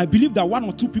common. But I believe that one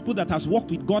or two people that has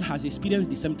walked with God has experienced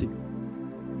the same thing.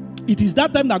 It is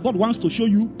that time that God wants to show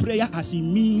you prayer as it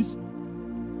means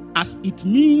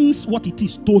what it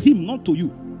is to him, not to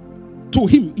you. To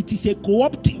him, it is a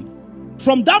co-opting.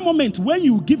 From that moment, when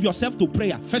you give yourself to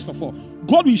prayer, first of all,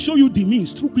 God will show you the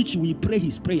means through which you will pray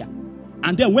his prayer.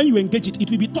 And then when you engage it, it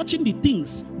will be touching the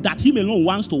things that him alone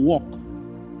wants to work.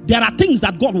 There are things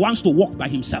that God wants to work by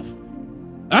himself.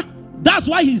 Huh? That's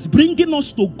why he's bringing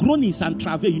us to groanings and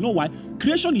travail. You know why?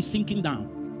 Creation is sinking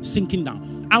down. Sinking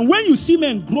down. And when you see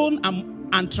men groan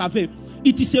and travail,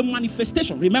 it is a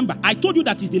manifestation. Remember, I told you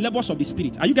that is the labors of the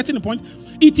Spirit. Are you getting the point?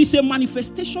 It is a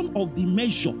manifestation of the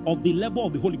measure of the labor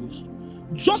of the Holy Ghost.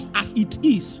 Just as it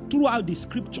is throughout the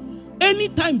scripture.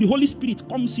 Anytime the Holy Spirit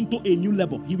comes into a new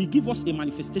labor, he will give us a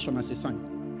manifestation as a sign.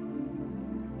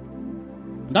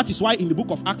 That is why in the book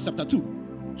of Acts chapter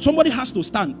 2, somebody has to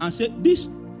stand and say, these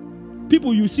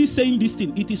people you see saying this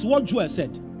thing, it is what Joel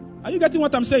said. Are you getting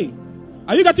what I'm saying?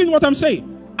 Are you getting what I'm saying?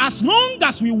 As long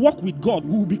as we walk with God,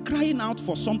 we will be crying out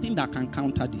for something that can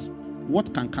counter this.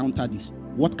 What can counter this?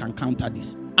 What can counter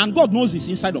this? And God knows this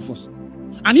inside of us.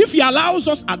 And if he allows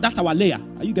us at that our layer,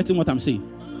 are you getting what I'm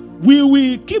saying? We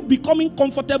will keep becoming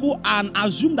comfortable and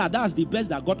assume that that's the best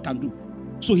that God can do.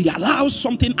 So he allows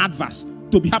something adverse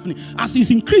to be happening. As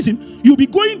it's increasing, you'll be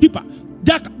going deeper.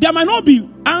 There might not be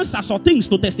answers or things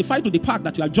to testify to the path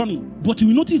that you are journeying, but you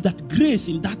will notice that grace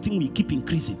in that thing will keep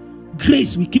increasing.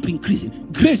 Grace will keep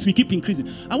increasing. Grace will keep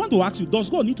increasing. I want to ask you, does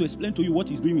God need to explain to you what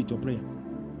he's doing with your prayer?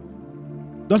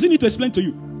 Does he need to explain to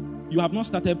you? You have not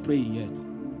started praying yet.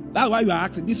 That's why you are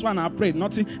asking, this one I prayed,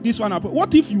 nothing, this one I prayed.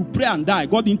 What if you pray and die?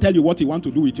 God didn't tell you what he wants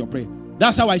to do with your prayer.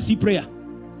 That's how I see prayer.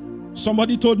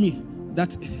 Somebody told me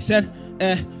that, he said,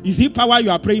 is it power you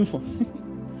are praying for?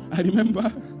 I remember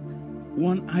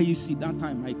one IEC that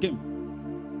time I came,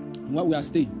 where we are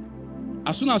staying.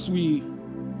 As soon as we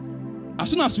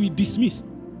dismissed,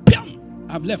 bam,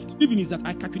 I've left. Even is that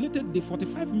I calculated the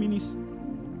 45 minutes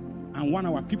and 1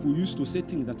 hour people used to say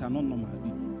things that are not normal.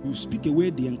 You speak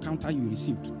away the encounter you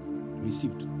received.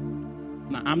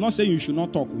 Now, I'm not saying you should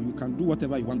not talk. You can do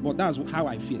whatever you want, but that's how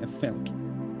I felt.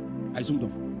 I zoomed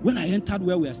off. When I entered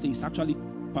where we are staying, it's actually,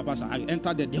 Papa, I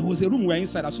entered there. There was a room where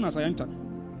inside. As soon as I entered,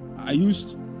 I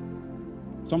used,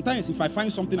 sometimes if I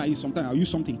find something I use, sometimes I'll use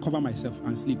something, cover myself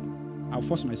and sleep. I'll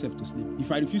force myself to sleep.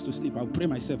 If I refuse to sleep, I'll pray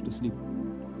myself to sleep.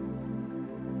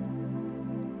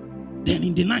 Then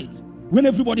in the night, when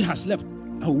everybody has slept,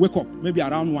 I'll wake up maybe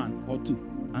around 1 or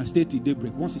 2 and stay till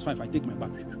daybreak. Once it's 5, I take my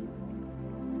bath.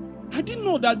 I didn't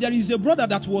know that there is a brother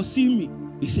that was seeing me.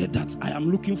 He said that I am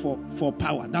looking for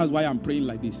power. That's why I'm praying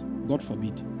like this. God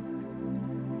forbid.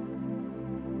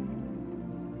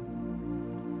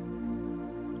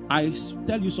 I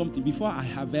tell you something. Before I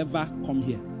have ever come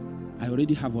here, I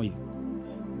already have oil.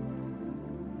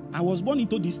 I was born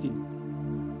into this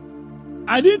thing.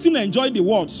 I didn't even enjoy the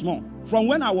world small. From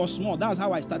when I was small, that's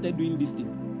how I started doing this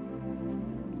thing.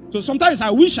 So sometimes I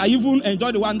wish I even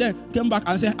enjoyed the one, then came back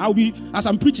and said, as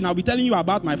I'm preaching, I'll be telling you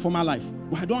about my former life.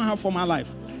 But I don't have former life.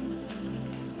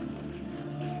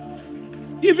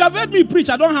 If you have heard me preach,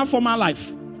 I don't have former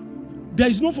life. There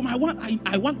is no former.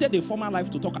 I wanted a former life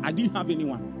to talk. I didn't have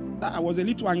anyone. I was a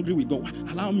little angry with God.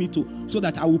 Allow me to, so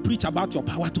that I will preach about your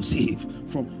power to save.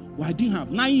 Well, I didn't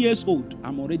have. 9 years old,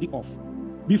 I'm already off.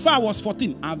 Before I was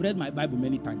 14, I've read my Bible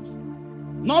many times.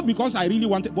 Not because I really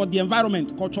wanted, but the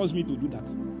environment cultures me to do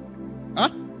that. Huh?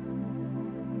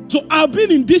 So I've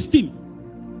been in this thing.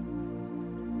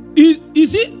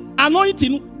 Is it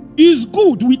anointing? Is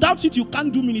good. Without it, you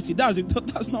can't do ministry. That's it.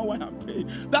 That's not why I'm praying.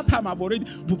 That time I've already.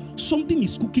 Something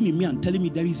is cooking in me and telling me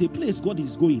there is a place God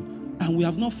is going, and we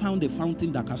have not found a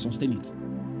fountain that can sustain it.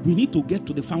 We need to get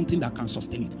to the fountain that can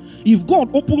sustain it. If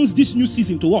God opens this new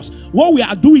season to us, what we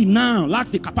are doing now lacks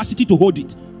the capacity to hold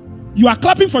it. You are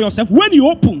clapping for yourself. When He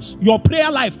opens, your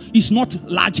prayer life is not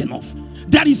large enough.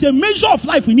 There is a measure of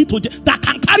life we need to that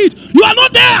can carry it. You are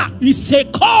not there. It's a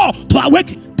call to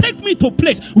awaken. Take me to a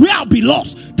place where I'll be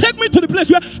lost. Take me to the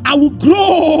place where I will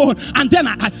grow. And then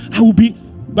I will be,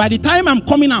 by the time I'm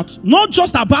coming out, not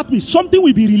just about me, something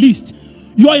will be released.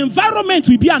 Your environment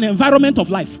will be an environment of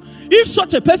life. If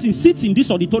such a person sits in this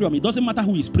auditorium, it doesn't matter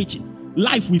who is preaching.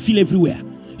 Life will feel everywhere.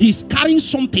 He's carrying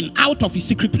something out of his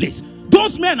secret place.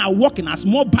 Those men are working as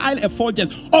mobile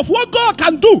effulgence of what God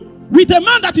can do with a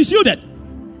man that is yielded.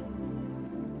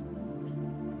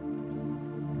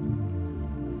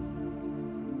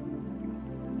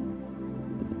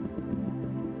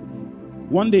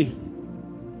 One day,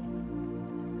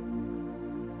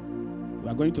 we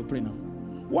are going to pray now.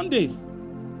 One day,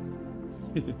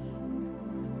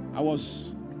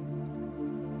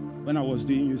 when I was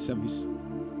doing youth service,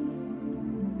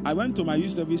 I went to my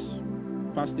youth service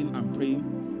fasting and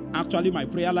praying. Actually, my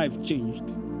prayer life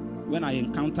changed when I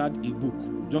encountered a book,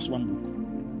 just one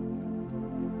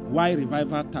book. Why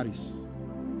Revival Tarries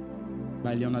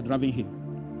by Leonard Ravenhill.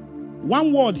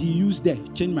 One word he used there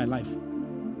changed my life.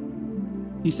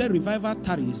 He said revival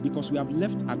tarries because we have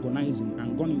left agonizing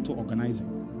and gone into organizing.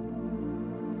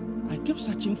 I kept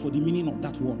searching for the meaning of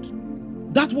that word.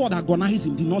 That word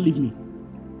agonizing did not leave me.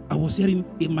 I was hearing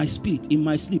in my spirit, in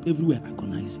my sleep, everywhere,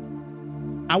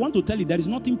 agonizing. I want to tell you, there is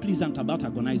nothing pleasant about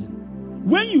agonizing.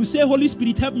 When you say, Holy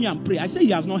Spirit, help me and pray, I say He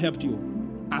has not helped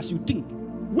you as you think.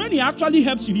 When He actually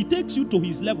helps you, He takes you to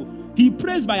His level. He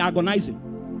prays by agonizing.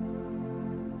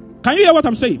 Can you hear what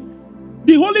I'm saying?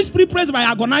 The Holy Spirit prays by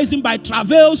agonizing, by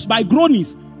travails, by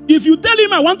groanings. If you tell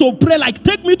Him, I want to pray, like,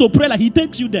 take me to pray, like, He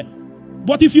takes you there.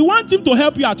 But if you want Him to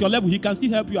help you at your level, He can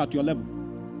still help you at your level.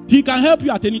 He can help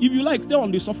you at any. If you like, stay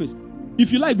on the surface.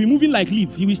 If you like, be moving like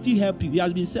leaf, He will still help you. He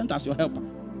has been sent as your helper.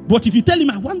 But if you tell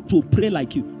Him, I want to pray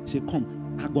like you, He say,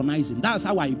 come, agonizing. That's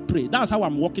how I pray. That's how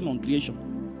I'm working on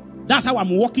creation. That's how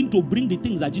I'm working to bring the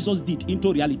things that Jesus did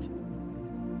into reality.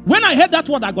 When I heard that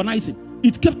word agonizing,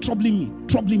 it kept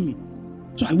troubling me.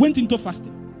 So I went into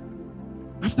fasting.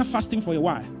 After fasting for a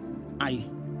while,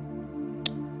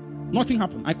 nothing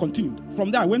happened. I continued.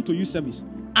 From there, I went to youth service.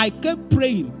 I kept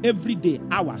praying every day,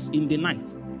 hours in the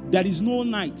night. There is no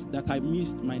night that I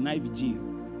missed my night vigil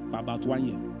for about 1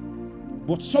 year.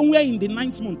 But somewhere in the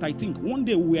 9th month, I think, one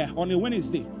day we were on a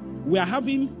Wednesday. We are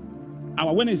having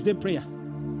our Wednesday prayer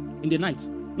in the night.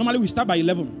 Normally we start by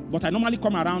 11, but I normally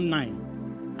come around 9.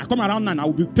 I come around 9, I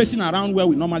will be pacing around where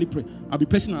we normally pray. I'll be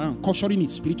pacing around, cautioning it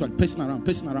spiritually, pacing around.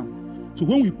 So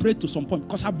when we pray to some point,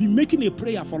 because I've been making a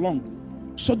prayer for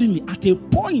long, suddenly at a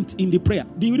point in the prayer,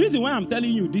 the reason why I'm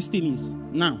telling you this thing is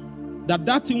now,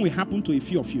 that thing will happen to a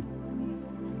few of you.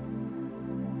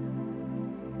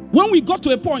 When we got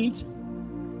to a point,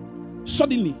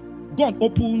 suddenly, God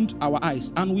opened our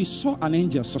eyes and we saw an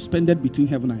angel suspended between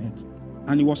heaven and earth.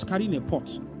 And he was carrying a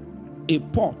pot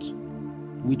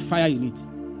with fire in it.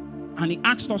 And he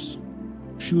asked us,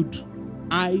 should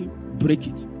I break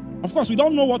it? Of course, we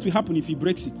don't know what will happen if he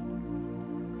breaks it.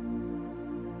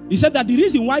 He said that the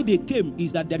reason why they came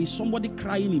is that there is somebody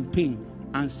crying in pain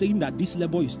and saying that this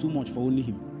labor is too much for only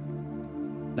him.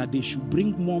 That they should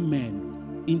bring more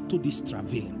men into this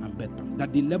travail and bedpan.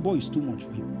 That the labor is too much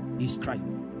for him. He's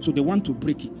crying. So they want to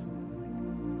break it.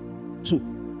 So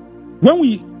when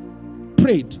we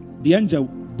prayed, the angel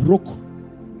broke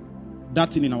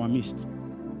that thing in our midst.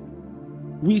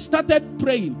 We started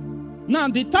praying. Now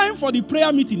the time for the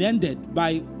prayer meeting ended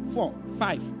by 4,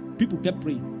 5. People kept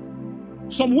praying.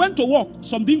 Some went to work,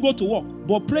 some didn't go to work.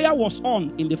 But prayer was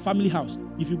on in the family house.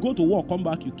 If you go to work, come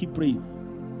back, you keep praying.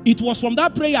 It was from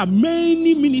that prayer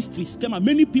many ministries came and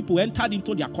many people entered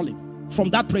into their calling.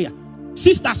 From that prayer.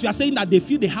 Sisters were saying that they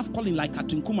feel they have calling like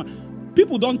Catherine Kuma.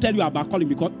 People don't tell you about calling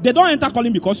because they don't enter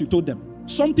calling because you told them.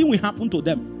 Something will happen to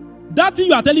them. That thing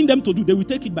you are telling them to do, they will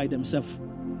take it by themselves.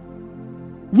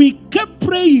 We kept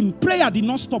praying. Prayer did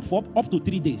not stop for up to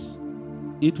 3 days.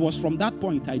 It was from that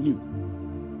point I knew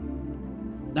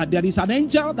that there is an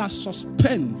angel that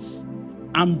suspends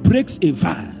and breaks a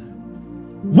vow.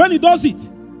 When he does it,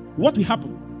 what will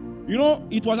happen? You know,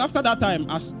 it was after that time,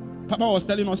 as Papa was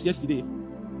telling us yesterday,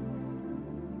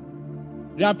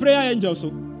 there are prayer angels,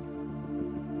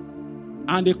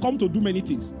 and they come to do many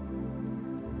things.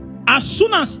 As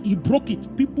soon as he broke it,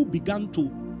 people began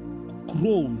to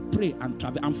groan, pray, and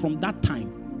travel. And from that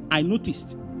time, I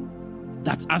noticed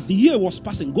that as the year was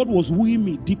passing, God was wooing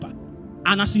me deeper.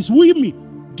 And as He's wooing me,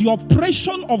 the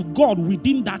operation of God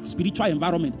within that spiritual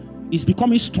environment is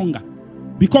becoming stronger.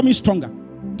 Becoming stronger.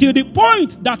 Till the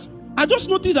point that I just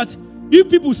noticed that if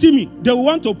people see me, they will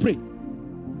want to pray.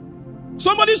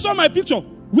 Somebody saw my picture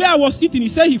where I was eating. He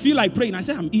said he feel like praying. I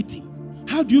said, I'm eating.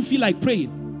 How do you feel like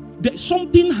praying?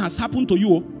 Something has happened to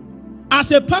you.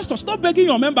 As a pastor, stop begging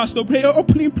your members to pray.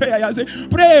 Opening prayer. I say,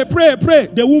 pray, pray, pray.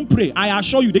 They won't pray. I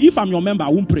assure you that if I'm your member, I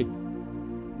won't pray.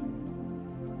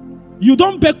 You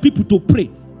don't beg people to pray.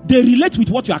 They relate with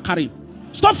what you are carrying.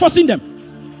 Stop forcing them.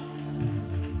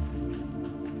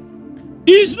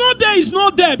 He's not there, he's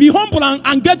not there. Be humble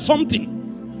and get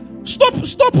something. Stop.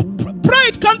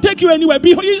 Pride can't take you anywhere.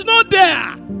 He's not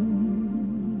there.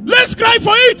 Let's cry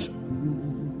for it.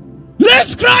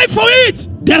 Let's cry for it.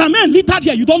 There are men littered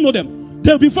here. You don't know them.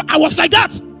 They'll be. I was like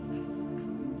that.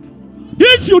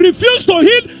 If you refuse to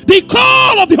heed the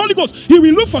call of the Holy Ghost, He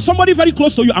will look for somebody very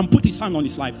close to you and put His hand on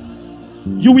his life.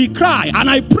 You will cry, and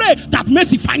I pray that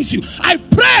mercy finds you. I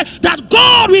pray that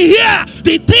God will hear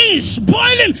the things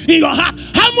boiling in your heart.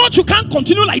 How much you can't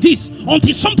continue like this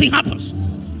until something happens.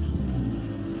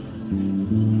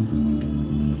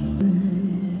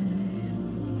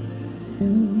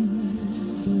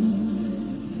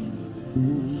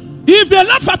 If they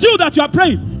laugh at you that you are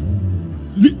praying,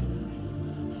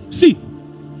 see,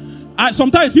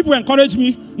 sometimes people encourage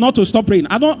me not to stop praying.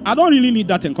 I don't really need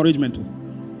that encouragement too.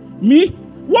 Me?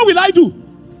 What will I do?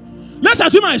 Let's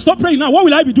assume I stop praying now. What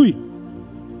will I be doing?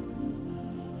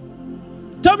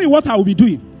 Tell me what I will be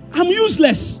doing. I'm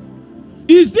useless.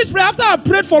 Is this prayer after I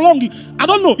prayed for long? I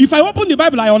don't know. If I open the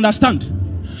Bible, I understand.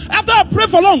 After I pray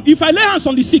for long, if I lay hands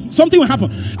on the sick, something will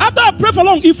happen. After I pray for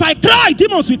long, if I cry,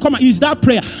 demons will come. Is that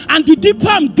prayer? And the deeper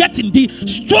I'm getting, the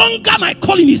stronger my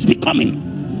calling is becoming.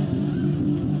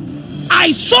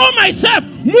 I saw myself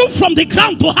move from the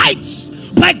ground to heights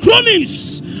by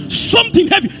groanings. Something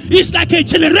heavy. It's like a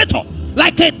generator,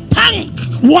 like a tank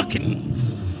working.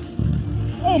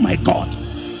 Oh my God.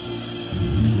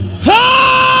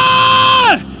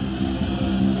 Ah!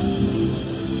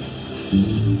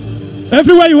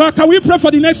 Everywhere you are, can we pray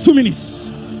for the next 2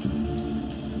 minutes?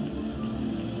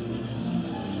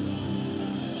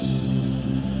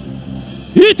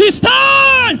 It is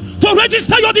time to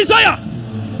register your desire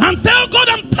and tell God,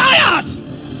 I'm tired.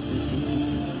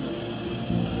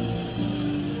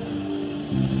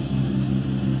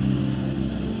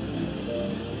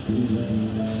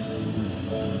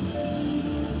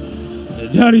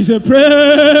 There is a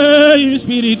praying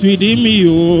spirit within me.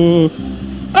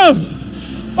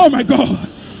 Oh my God.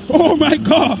 Oh my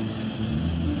God.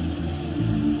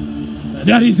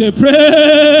 There is a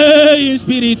praying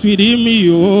spirit within me.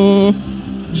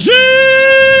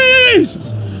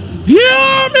 Jesus,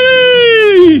 hear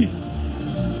me.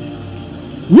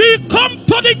 We come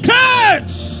to the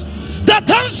gates that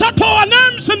answer to our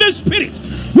names in the spirit.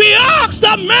 We ask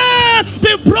that men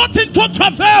be brought into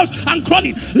travails and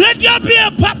groaning. Let there be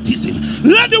a baptism.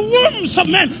 Let the wombs of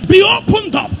men be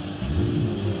opened up.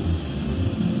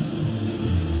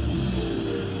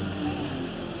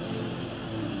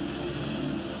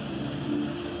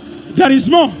 There is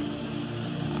more.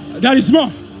 There is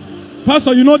more.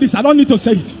 Pastor, you know this. I don't need to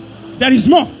say it. There is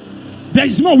more. There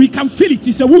is more. We can feel it.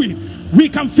 It's a wooing. We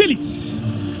can feel it.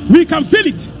 We can feel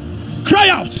it. Cry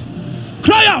out.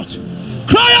 Cry out.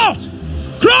 Cry out!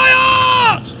 Cry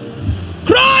out!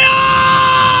 Cry out!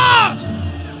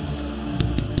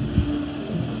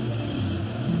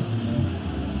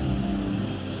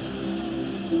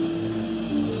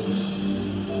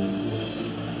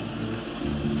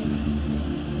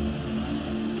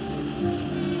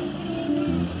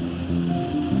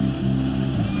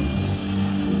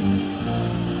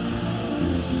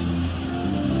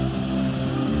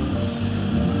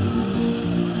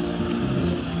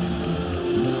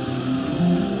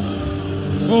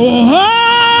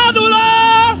 Oh,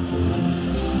 Adula!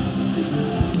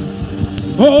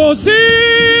 Oh,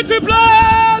 secret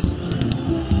place!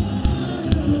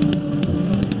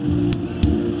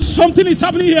 Something is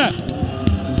happening here.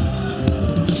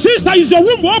 Sister, is your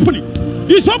womb opening?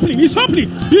 It's opening, it's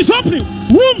opening, it's opening.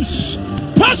 Wombs!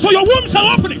 Pastor, your wombs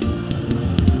are opening.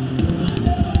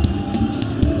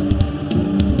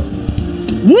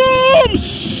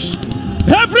 Wombs!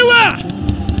 Everywhere!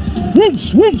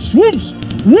 Wombs, wombs, wombs.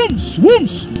 Wombs,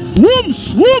 wombs,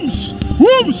 wombs, wombs,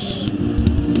 wombs.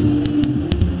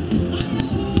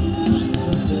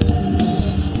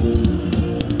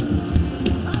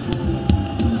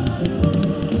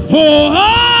 Oh,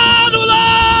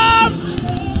 Adulam.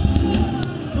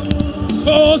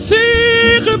 Oh,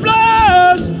 secret place.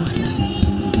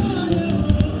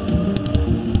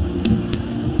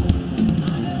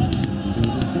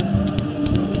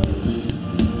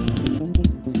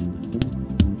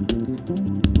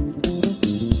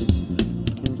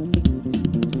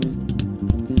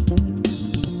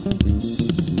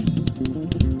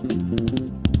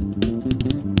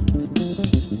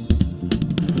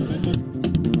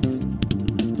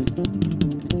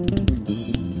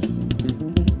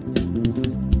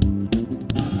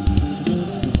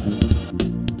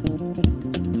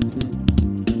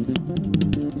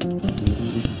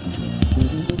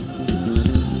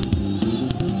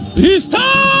 It's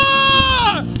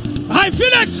time. I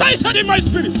feel excited in my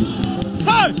spirit.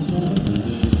 Hey.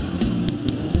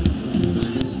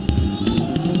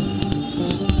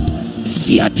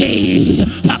 Fiate,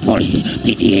 papori,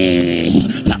 tidiere,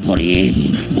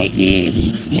 papori,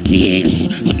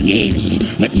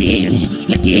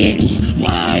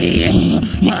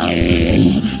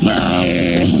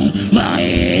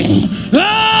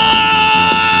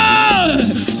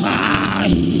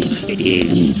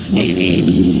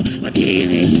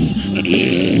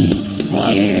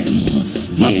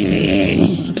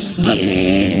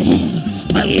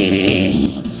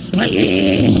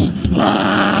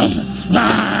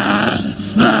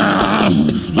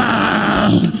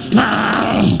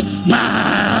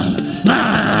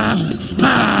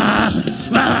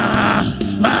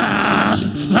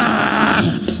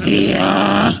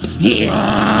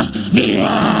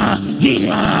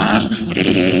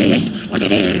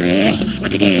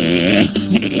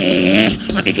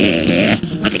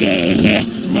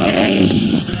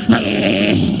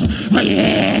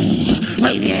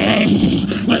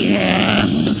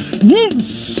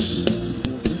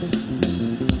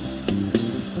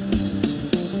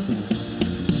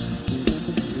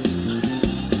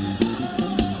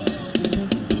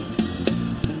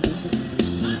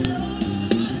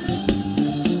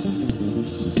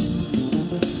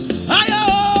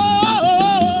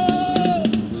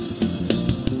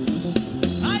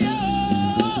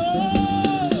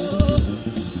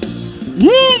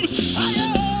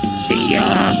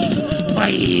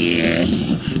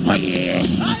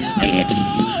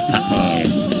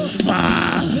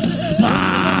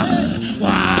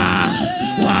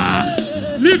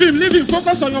 Leave him.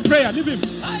 Focus on your prayer. Leave him.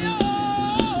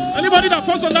 Anybody that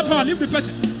falls on that power, leave the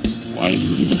person.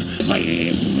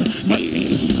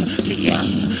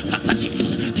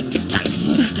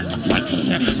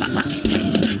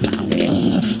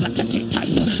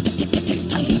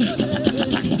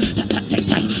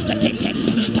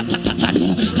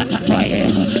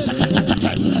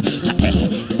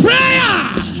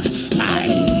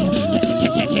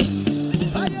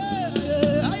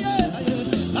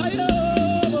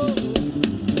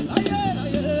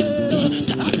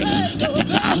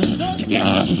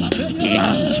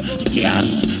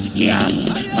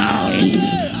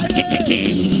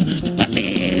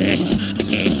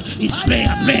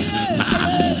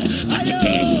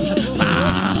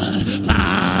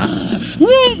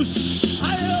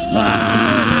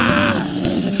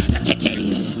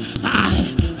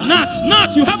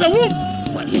 Nuts, you have a womb.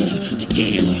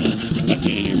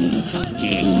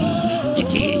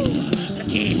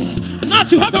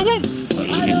 Nuts, you have a womb.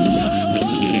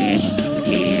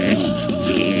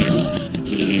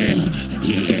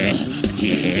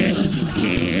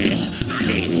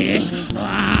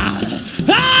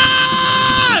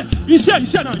 He's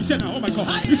here now. Oh my God.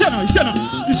 He's here now.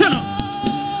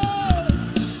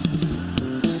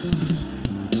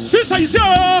 Sister, he's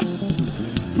here.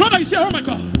 Brother, he's here. Oh my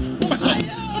God.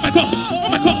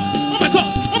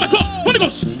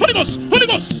 Holy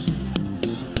Ghost.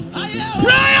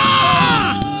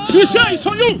 Prayer. He says it's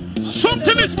on you.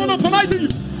 Something is monopolizing you.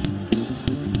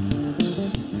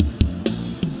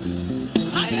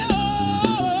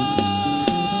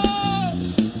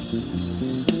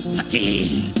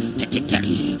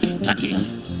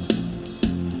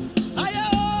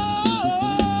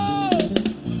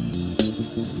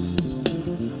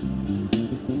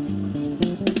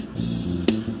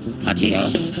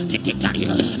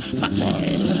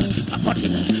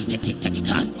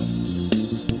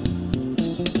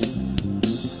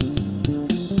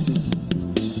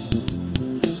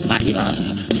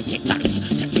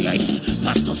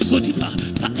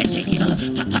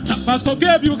 Pastor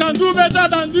Gabe, you can do better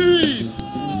than this.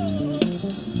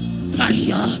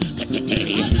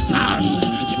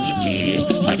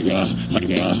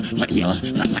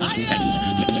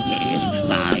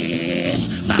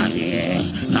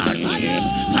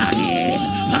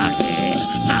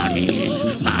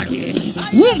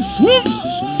 Wombs.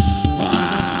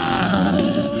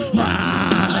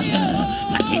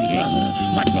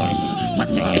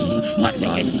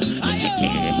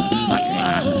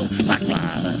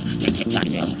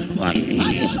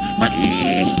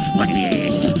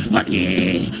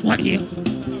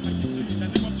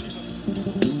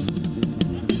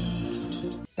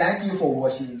 Thank you for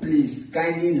watching. Please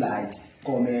kindly like,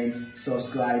 comment,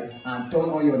 subscribe and turn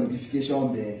on your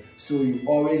notification bell so you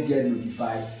always get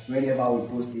notified whenever we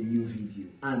post a new video.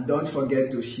 And don't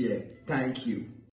forget to share. Thank you.